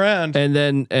 hang around, and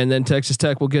then Texas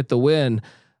Tech will get the win.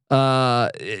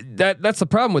 That's the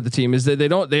problem with the team, is that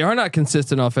they are not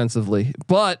consistent offensively,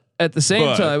 but at the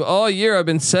same time, all year I've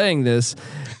been saying this,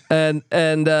 and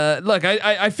look,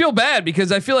 I feel bad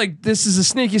because I feel like this is a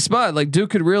sneaky spot. Like Duke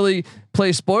could really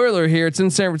play spoiler here. It's in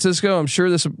San Francisco. I'm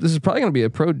sure this is probably going to be a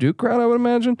pro Duke crowd, I would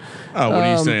imagine. Oh, what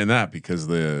are you saying that? Because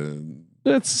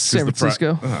it's San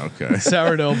Francisco. Okay.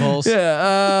 Sourdough bowls.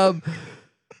 Yeah.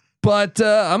 But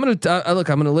I'm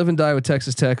gonna live and die with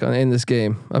Texas Tech in this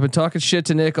game. I've been talking shit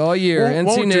to Nick all year.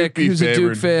 NC Nick, who's a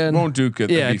Duke fan, won't Duke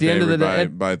get at the end of the day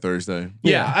by Thursday?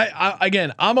 Yeah,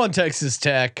 I'm on Texas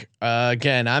Tech.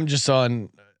 Again, I'm just on.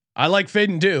 I like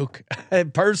fading Duke.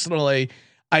 Personally,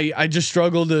 I just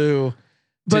struggle to.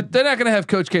 But they're not going to have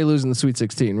Coach K losing the Sweet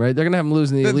 16, right? They're going to have him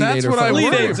losing the Elite Eight.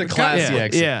 Elite Eight's a classy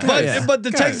exit. Yeah. But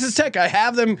the Texas Tech, I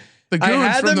have them. The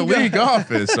goons from the league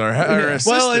office are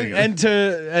assisting. Well,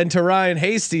 and to Ryan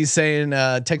Hasty saying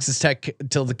Texas Tech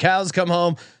till the cows come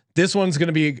home. This one's going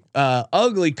to be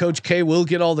ugly. Coach K will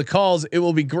get all the calls. It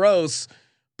will be gross,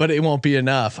 but it won't be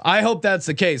enough. I hope that's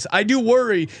the case. I do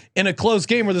worry in a close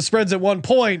game where the spread's at 1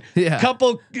 point. Yeah.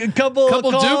 Couple Duke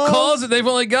calls that they've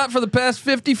only got for the past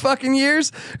 50 fucking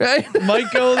years, right?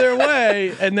 Might go their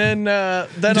way, and then all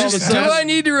of a sudden, do I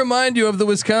need to remind you of the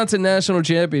Wisconsin National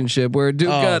Championship where Duke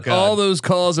got all those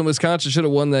calls and Wisconsin should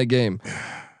have won that game?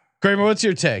 Kramer, what's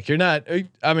your take? You're not.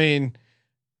 I mean,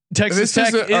 Texas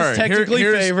Tech is technically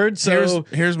favored, so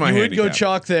here's my. You would go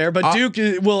chalk there, but Duke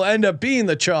will end up being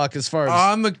the chalk as far as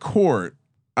on the court.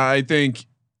 I think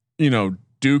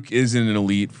Duke isn't an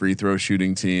elite free throw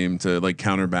shooting team to like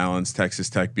counterbalance Texas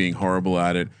Tech being horrible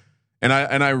at it. And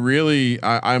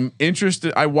I'm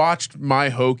interested. I watched my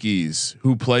Hokies,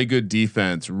 who play good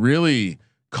defense, really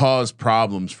cause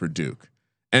problems for Duke.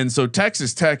 And so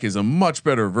Texas Tech is a much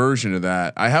better version of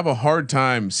that. I have a hard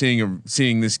time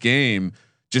seeing this game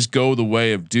just go the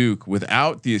way of Duke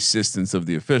without the assistance of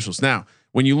the officials. Now,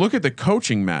 when you look at the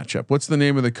coaching matchup, what's the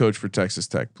name of the coach for Texas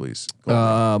Tech, please?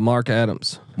 Mark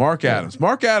Adams. Mark Adams.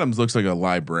 Mark Adams looks like a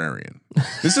librarian.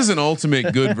 This is an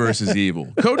ultimate good versus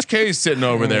evil. Coach K is sitting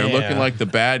over there looking like the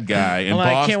bad guy, and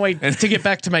I can't wait to get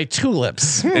back to my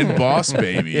tulips and Boss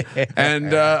Baby.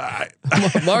 And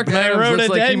Mark my Adams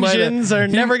rhododendrons are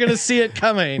never going to see it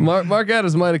coming. Mark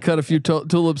Adams might have cut a few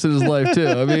tulips in his life too.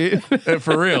 I mean,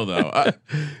 for real though.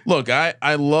 Look,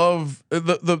 I love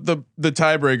the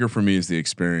tiebreaker for me is the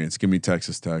experience. Give me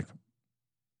Texas Tech.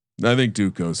 I think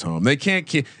Duke goes home. They can't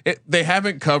keep it. They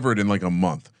haven't covered in like a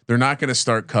month. They're not going to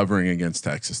start covering against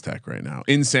Texas Tech right now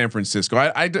in San Francisco.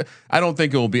 I don't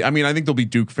think it will be. I mean, I think there'll be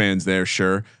Duke fans there,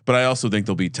 sure, but I also think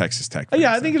there'll be Texas Tech fans.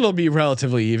 Yeah, I think it'll be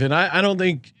relatively even. I don't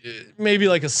think maybe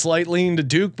like a slight lean to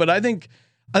Duke, but I think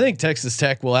Texas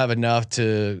Tech will have enough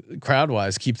to crowd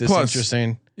wise keep this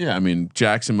interesting. Yeah, I mean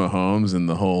Jackson Mahomes and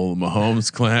the whole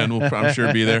Mahomes clan will I'm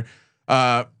sure be there.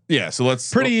 Yeah, so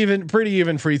let's pretty even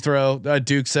free throw.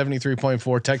 Duke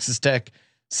 73.4, Texas Tech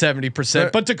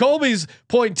 70%. But to Colby's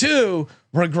point too,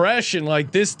 regression.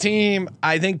 Like this team,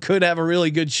 I think could have a really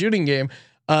good shooting game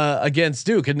against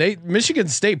Duke, and Michigan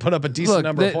State put up a decent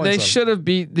number of points. They should have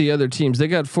beat the other teams. They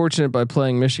got fortunate by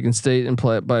playing Michigan State and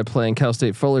by playing Cal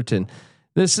State Fullerton.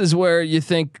 This is where you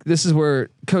think this is where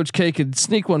Coach K could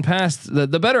sneak one past.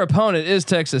 The better opponent is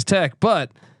Texas Tech,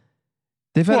 but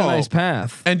they've had a nice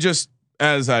path. And just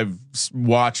as I've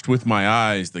watched with my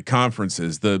eyes, the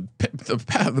conferences, the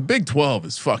Big 12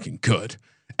 is fucking good.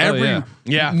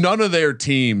 None of their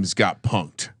teams got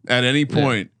punked at any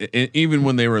point, even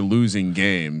when they were losing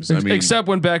games. I mean, except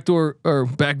when backcourt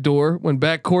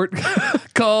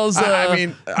calls. I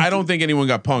mean, I don't think anyone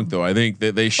got punked though. I think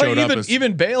that they showed up.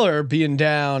 Even Baylor being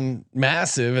down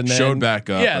massive and then showed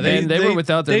back up. Yeah, they were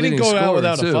without their leading didn't go out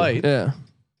without too. a fight. Yeah.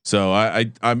 So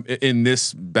I'm in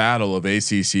this battle of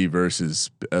ACC versus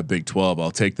Big 12.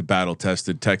 I'll take the battle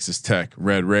tested Texas Tech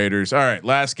Red Raiders. All right,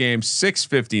 last game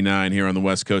 6:59 here on the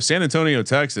West Coast. San Antonio,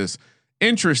 Texas.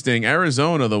 Interesting.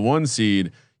 Arizona, the 1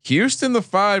 seed. Houston, the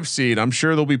 5 seed. I'm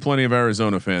sure there'll be plenty of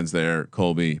Arizona fans there.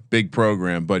 Colby, big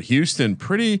program, but Houston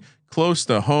pretty close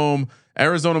to home.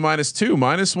 Arizona -2,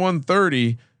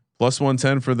 -130.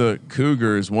 +110 for the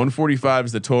Cougars. 145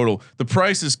 is the total. The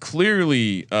price is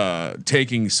clearly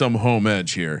taking some home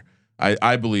edge here.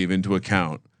 I believe into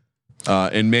account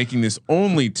and making this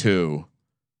only 2.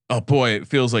 Oh boy, it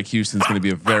feels like Houston's going to be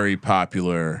a very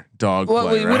popular dog. Well,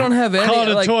 play, we don't have any. Call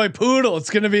it a toy poodle. It's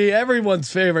going to be everyone's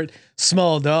favorite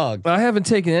small dog. I haven't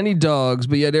taken any dogs,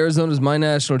 but yet Arizona's my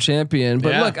national champion.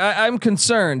 But look, I'm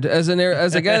concerned as a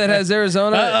guy that has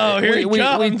Arizona. Here he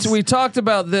comes. We talked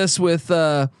about this with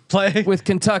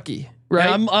Kentucky. Right,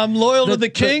 I'm loyal to the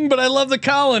king, but I love the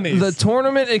colonies. The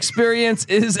tournament experience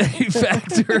is a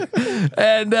factor,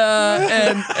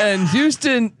 and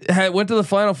Houston went to the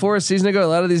Final Four a season ago. A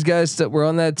lot of these guys that were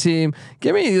on that team.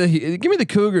 Give me the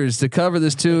Cougars to cover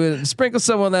this too, and sprinkle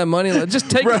some on that money line. Just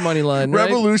take the money line. Right?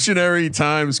 Revolutionary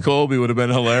times Colby would have been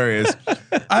hilarious.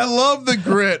 I love the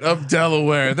grit of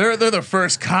Delaware. They're the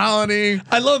first colony.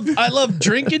 I love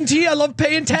drinking tea. I love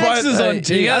paying taxes on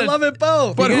tea. I love it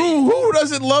both. But who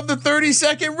doesn't love the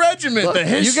 32nd Regiment? Look, the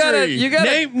history. You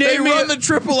gotta name run the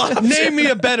triple option. Name me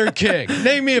a better king.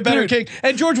 Name me a better king.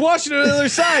 And George Washington on the other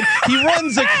side, he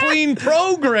runs a clean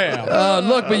program.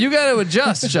 Look, but you got to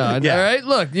adjust, John. Yeah. All right,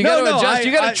 look, you got to adjust.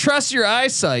 You got to trust your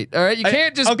eyesight. All right, you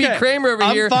can't just be Kramer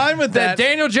over here. I'm fine with that.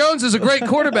 Daniel Jones is a great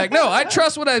quarterback. No, I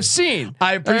trust what I've seen.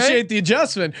 I appreciate the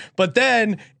adjustment, but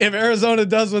then if Arizona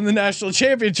does win the national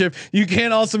championship, you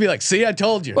can't also be like, "See, I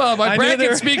told you." Well, my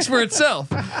bracket speaks for itself.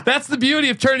 That's the beauty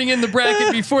of turning in the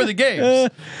bracket before the games.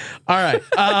 All right,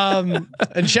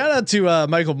 and shout out to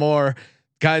Michael Moore,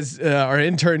 guys, our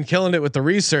intern, killing it with the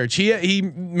research. He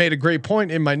made a great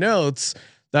point in my notes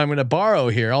that I'm going to borrow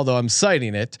here, although I'm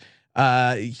citing it.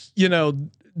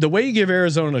 The way you give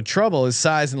Arizona trouble is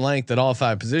size and length at all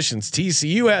 5 positions.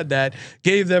 TCU had that,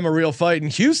 gave them a real fight, and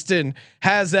Houston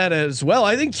has that as well.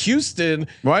 I think Houston.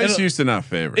 Why is Houston not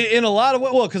favored? In a lot of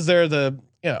because they're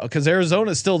because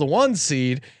Arizona is still the 1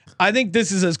 seed. I think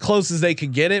this is as close as they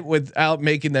could get it without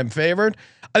making them favored.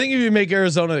 I think if you make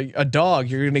Arizona a dog,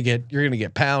 you're gonna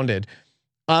get pounded.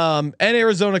 And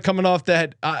Arizona coming off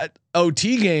that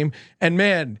OT game, and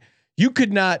man. You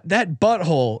could not. That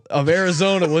butthole of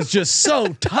Arizona was just so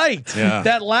tight. Yeah.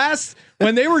 That last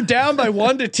when they were down by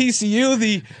 1 to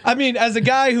TCU. As a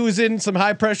guy who was in some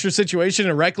high pressure situation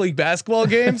in rec league basketball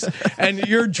games, and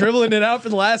you're dribbling it out for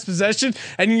the last possession,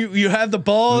 and you have the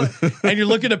ball, and you're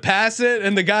looking to pass it,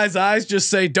 and the guy's eyes just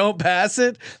say, "Don't pass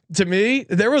it." To me,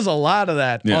 there was a lot of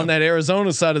that on that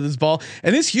Arizona side of this ball,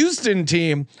 and this Houston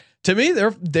team. To me,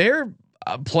 they're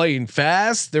playing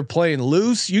fast. They're playing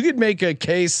loose. You could make a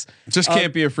case. It just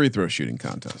can't be a free throw shooting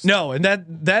contest. No, and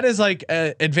that is like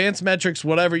advanced metrics,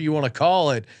 whatever you want to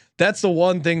call it. That's the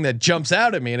one thing that jumps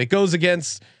out at me, and it goes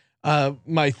against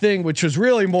my thing, which was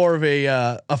really more of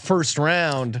a first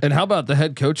round. And how about the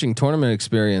head coaching tournament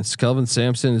experience? Kelvin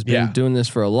Sampson has been doing this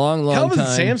for a long time. Kelvin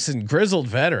Sampson, grizzled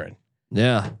veteran.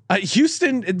 Yeah.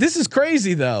 Houston, this is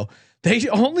crazy though. They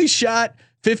only shot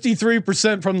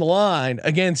 53% from the line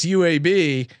against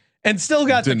UAB and still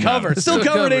got the cover. Still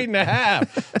covered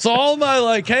 8.5. So all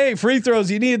my hey, free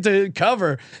throws you need to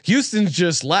cover. Houston's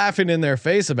just laughing in their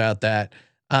face about that.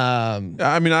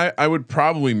 I would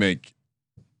probably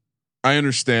I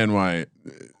understand why.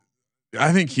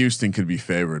 I think Houston could be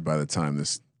favored by the time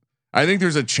this. I think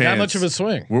there's a chance. Not much of a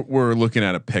swing. We're looking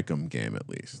at a pick'em game at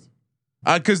least,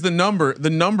 because the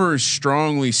numbers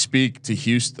strongly speak to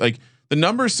Houston. Like the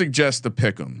numbers suggest the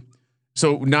pick'em.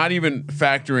 So not even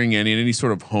factoring in any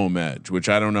sort of home edge, which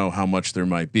I don't know how much there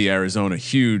might be. Arizona,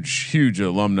 huge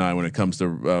alumni when it comes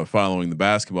to following the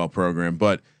basketball program,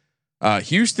 but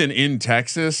Houston in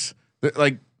Texas,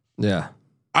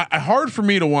 hard for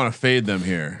me to want to fade them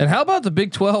here. And how about the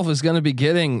Big 12 is going to be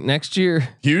getting next year?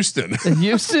 Houston.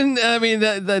 Houston. I mean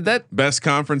that best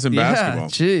conference in basketball.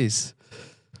 Jeez.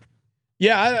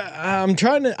 Yeah, I'm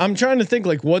trying to think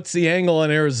like what's the angle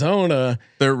on Arizona?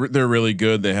 They're really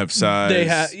good. They have size. They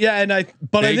have I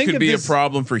think could be a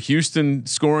problem for Houston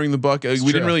scoring the bucket.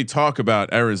 We didn't really talk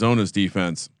about Arizona's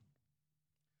defense.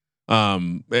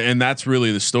 And that's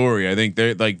really the story. I think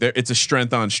it's a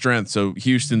strength on strength. So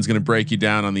Houston's going to break you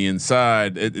down on the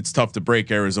inside. It's tough to break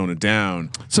Arizona down.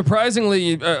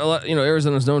 Surprisingly,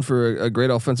 Arizona's known for a great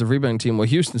offensive rebounding team. Well,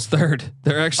 Houston's third.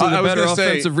 They're actually the better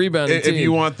offensive rebounding team. If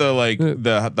you want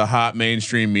the hot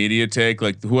mainstream media take,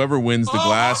 like whoever wins the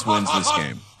glass wins this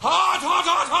game.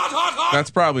 That's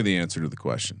probably the answer to the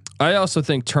question. I also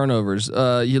think turnovers.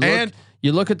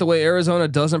 You look at the way Arizona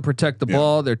doesn't protect the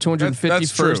ball. They're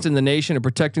 251st in the nation in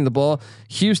protecting the ball.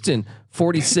 Houston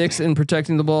 46th in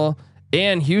protecting the ball,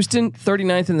 and Houston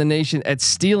 39th in the nation at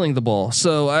stealing the ball.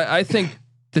 So I think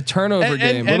the turnover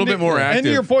game a little bit more active. And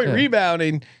to your point,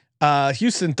 rebounding,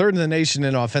 Houston third in the nation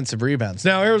in offensive rebounds.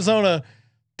 Now Arizona,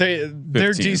 they're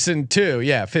 15th. decent too.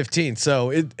 Yeah, 15th. So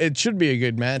it should be a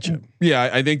good matchup. Yeah,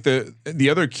 I think the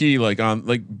other key,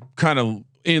 kind of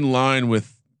in line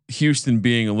with Houston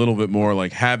being a little bit more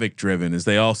like havoc driven, is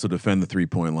they also defend the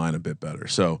 3-point line a bit better.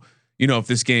 So, if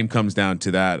this game comes down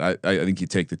to that, I think you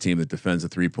take the team that defends the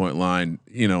 3-point line,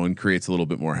 and creates a little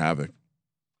bit more havoc.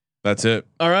 That's it.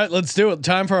 All right, let's do it.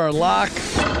 Time for our lock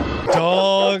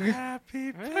dog.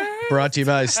 Brought to you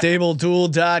by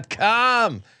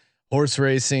StableDuel.com. Horse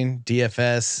racing,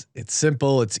 DFS. It's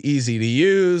simple. It's easy to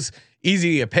use.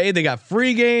 Easy to get paid. They got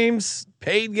free games,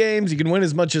 paid games. You can win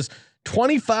as much as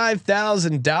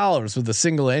 $25,000 with a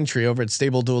single entry over at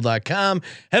StableDuel.com.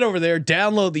 Head over there,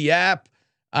 download the app.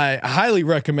 I highly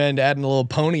recommend adding a little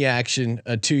pony action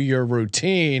to your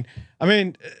routine. I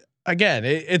mean, again,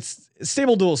 it's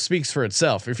Stable Duel speaks for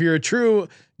itself. If you're a true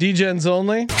DGens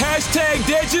only,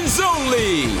 #DGens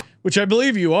only, which I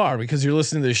believe you are because you're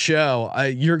listening to the show,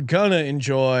 you're gonna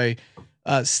enjoy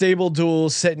Stable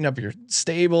Duel, setting up your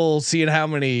stable, seeing how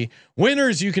many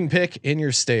winners you can pick in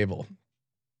your stable.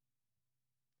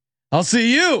 I'll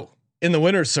see you in the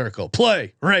winner's circle.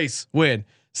 Play, race, win.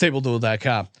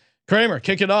 StableDuel.com. Kramer,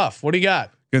 kick it off. What do you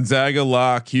got? Gonzaga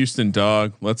lock, Houston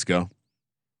dog. Let's go.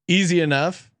 Easy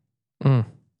enough.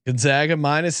 Gonzaga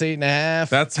 -8.5.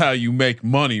 That's how you make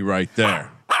money right there.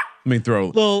 Let me throw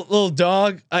little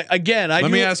dog.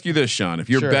 Let me ask you this, Sean. If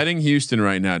you're betting Houston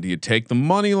right now, do you take the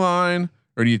money line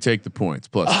or do you take the points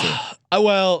 +2?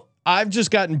 Well, I've just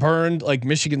gotten burned like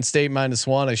Michigan State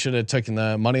 -1. I should have taken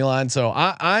the money line. So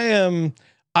I'm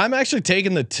actually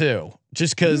taking the 2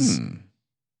 just because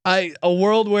a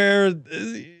world where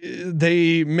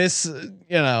they miss,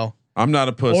 I'm not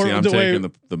a pussy. I'm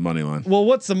taking the money line. Well,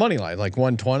 what's the money line? Like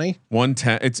 120,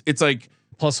 110. It's like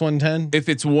 +110. If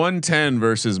it's 110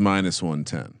 versus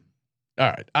 -110.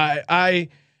 All right.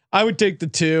 I would take the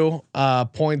 2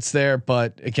 points there,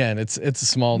 but again, it's a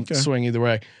small swing either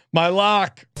way. My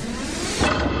lock,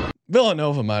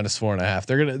 Villanova -4.5.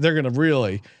 They're gonna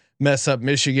really mess up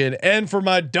Michigan. And for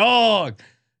my dog,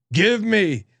 give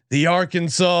me the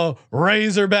Arkansas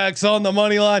Razorbacks on the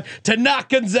money line to knock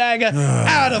Gonzaga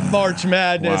out of March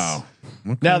Madness. Wow.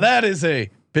 Okay. Now that is a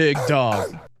big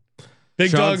dog.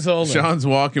 Big dogs only. Sean's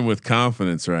walking with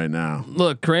confidence right now.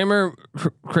 Look, Kramer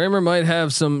might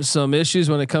have some issues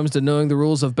when it comes to knowing the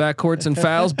rules of backcourts and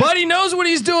fouls, but he knows what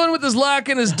he's doing with his lock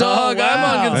and his dog. Oh, wow. I'm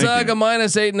on Gonzaga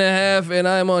 -8.5, and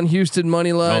I'm on Houston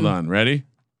money line. Hold on, ready?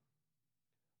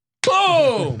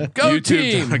 Boom! Go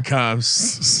team!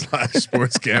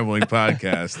 YouTube.com/sports gambling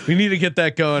podcast. We need to get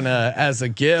that going as a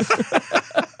GIF.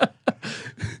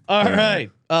 All right.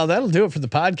 That'll do it for the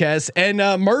podcast and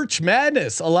Merch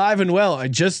Madness alive and well. I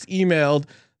just emailed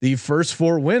the first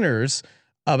 4 winners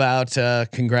about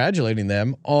congratulating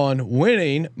them on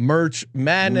winning Merch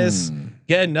Madness.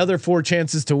 Get another 4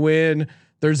 chances to win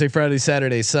Thursday, Friday,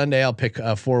 Saturday, Sunday. I'll pick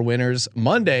 4 winners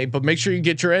Monday, but make sure you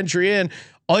get your entry in.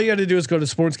 All you got to do is go to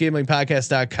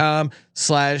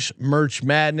sportsgamblingpodcast.com/Merch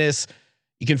Madness.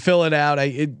 You can fill it out.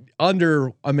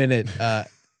 Under a minute.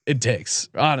 It takes,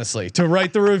 honestly, to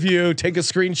write the review, take a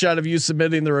screenshot of you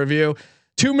submitting the review,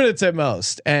 2 minutes at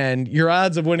most, and your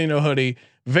odds of winning a hoodie,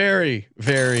 very,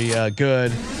 very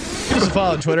good. Give us a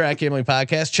follow on Twitter @Gambling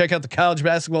Podcast. Check out the College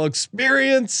Basketball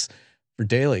Experience for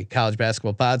daily college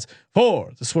basketball pods.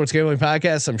 For the Sports Gambling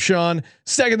Podcast, I'm Sean,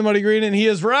 stacking the money green, and he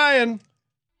is Ryan.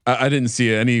 I didn't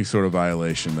see any sort of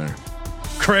violation there.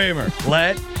 Kramer,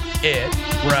 let it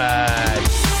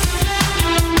ride.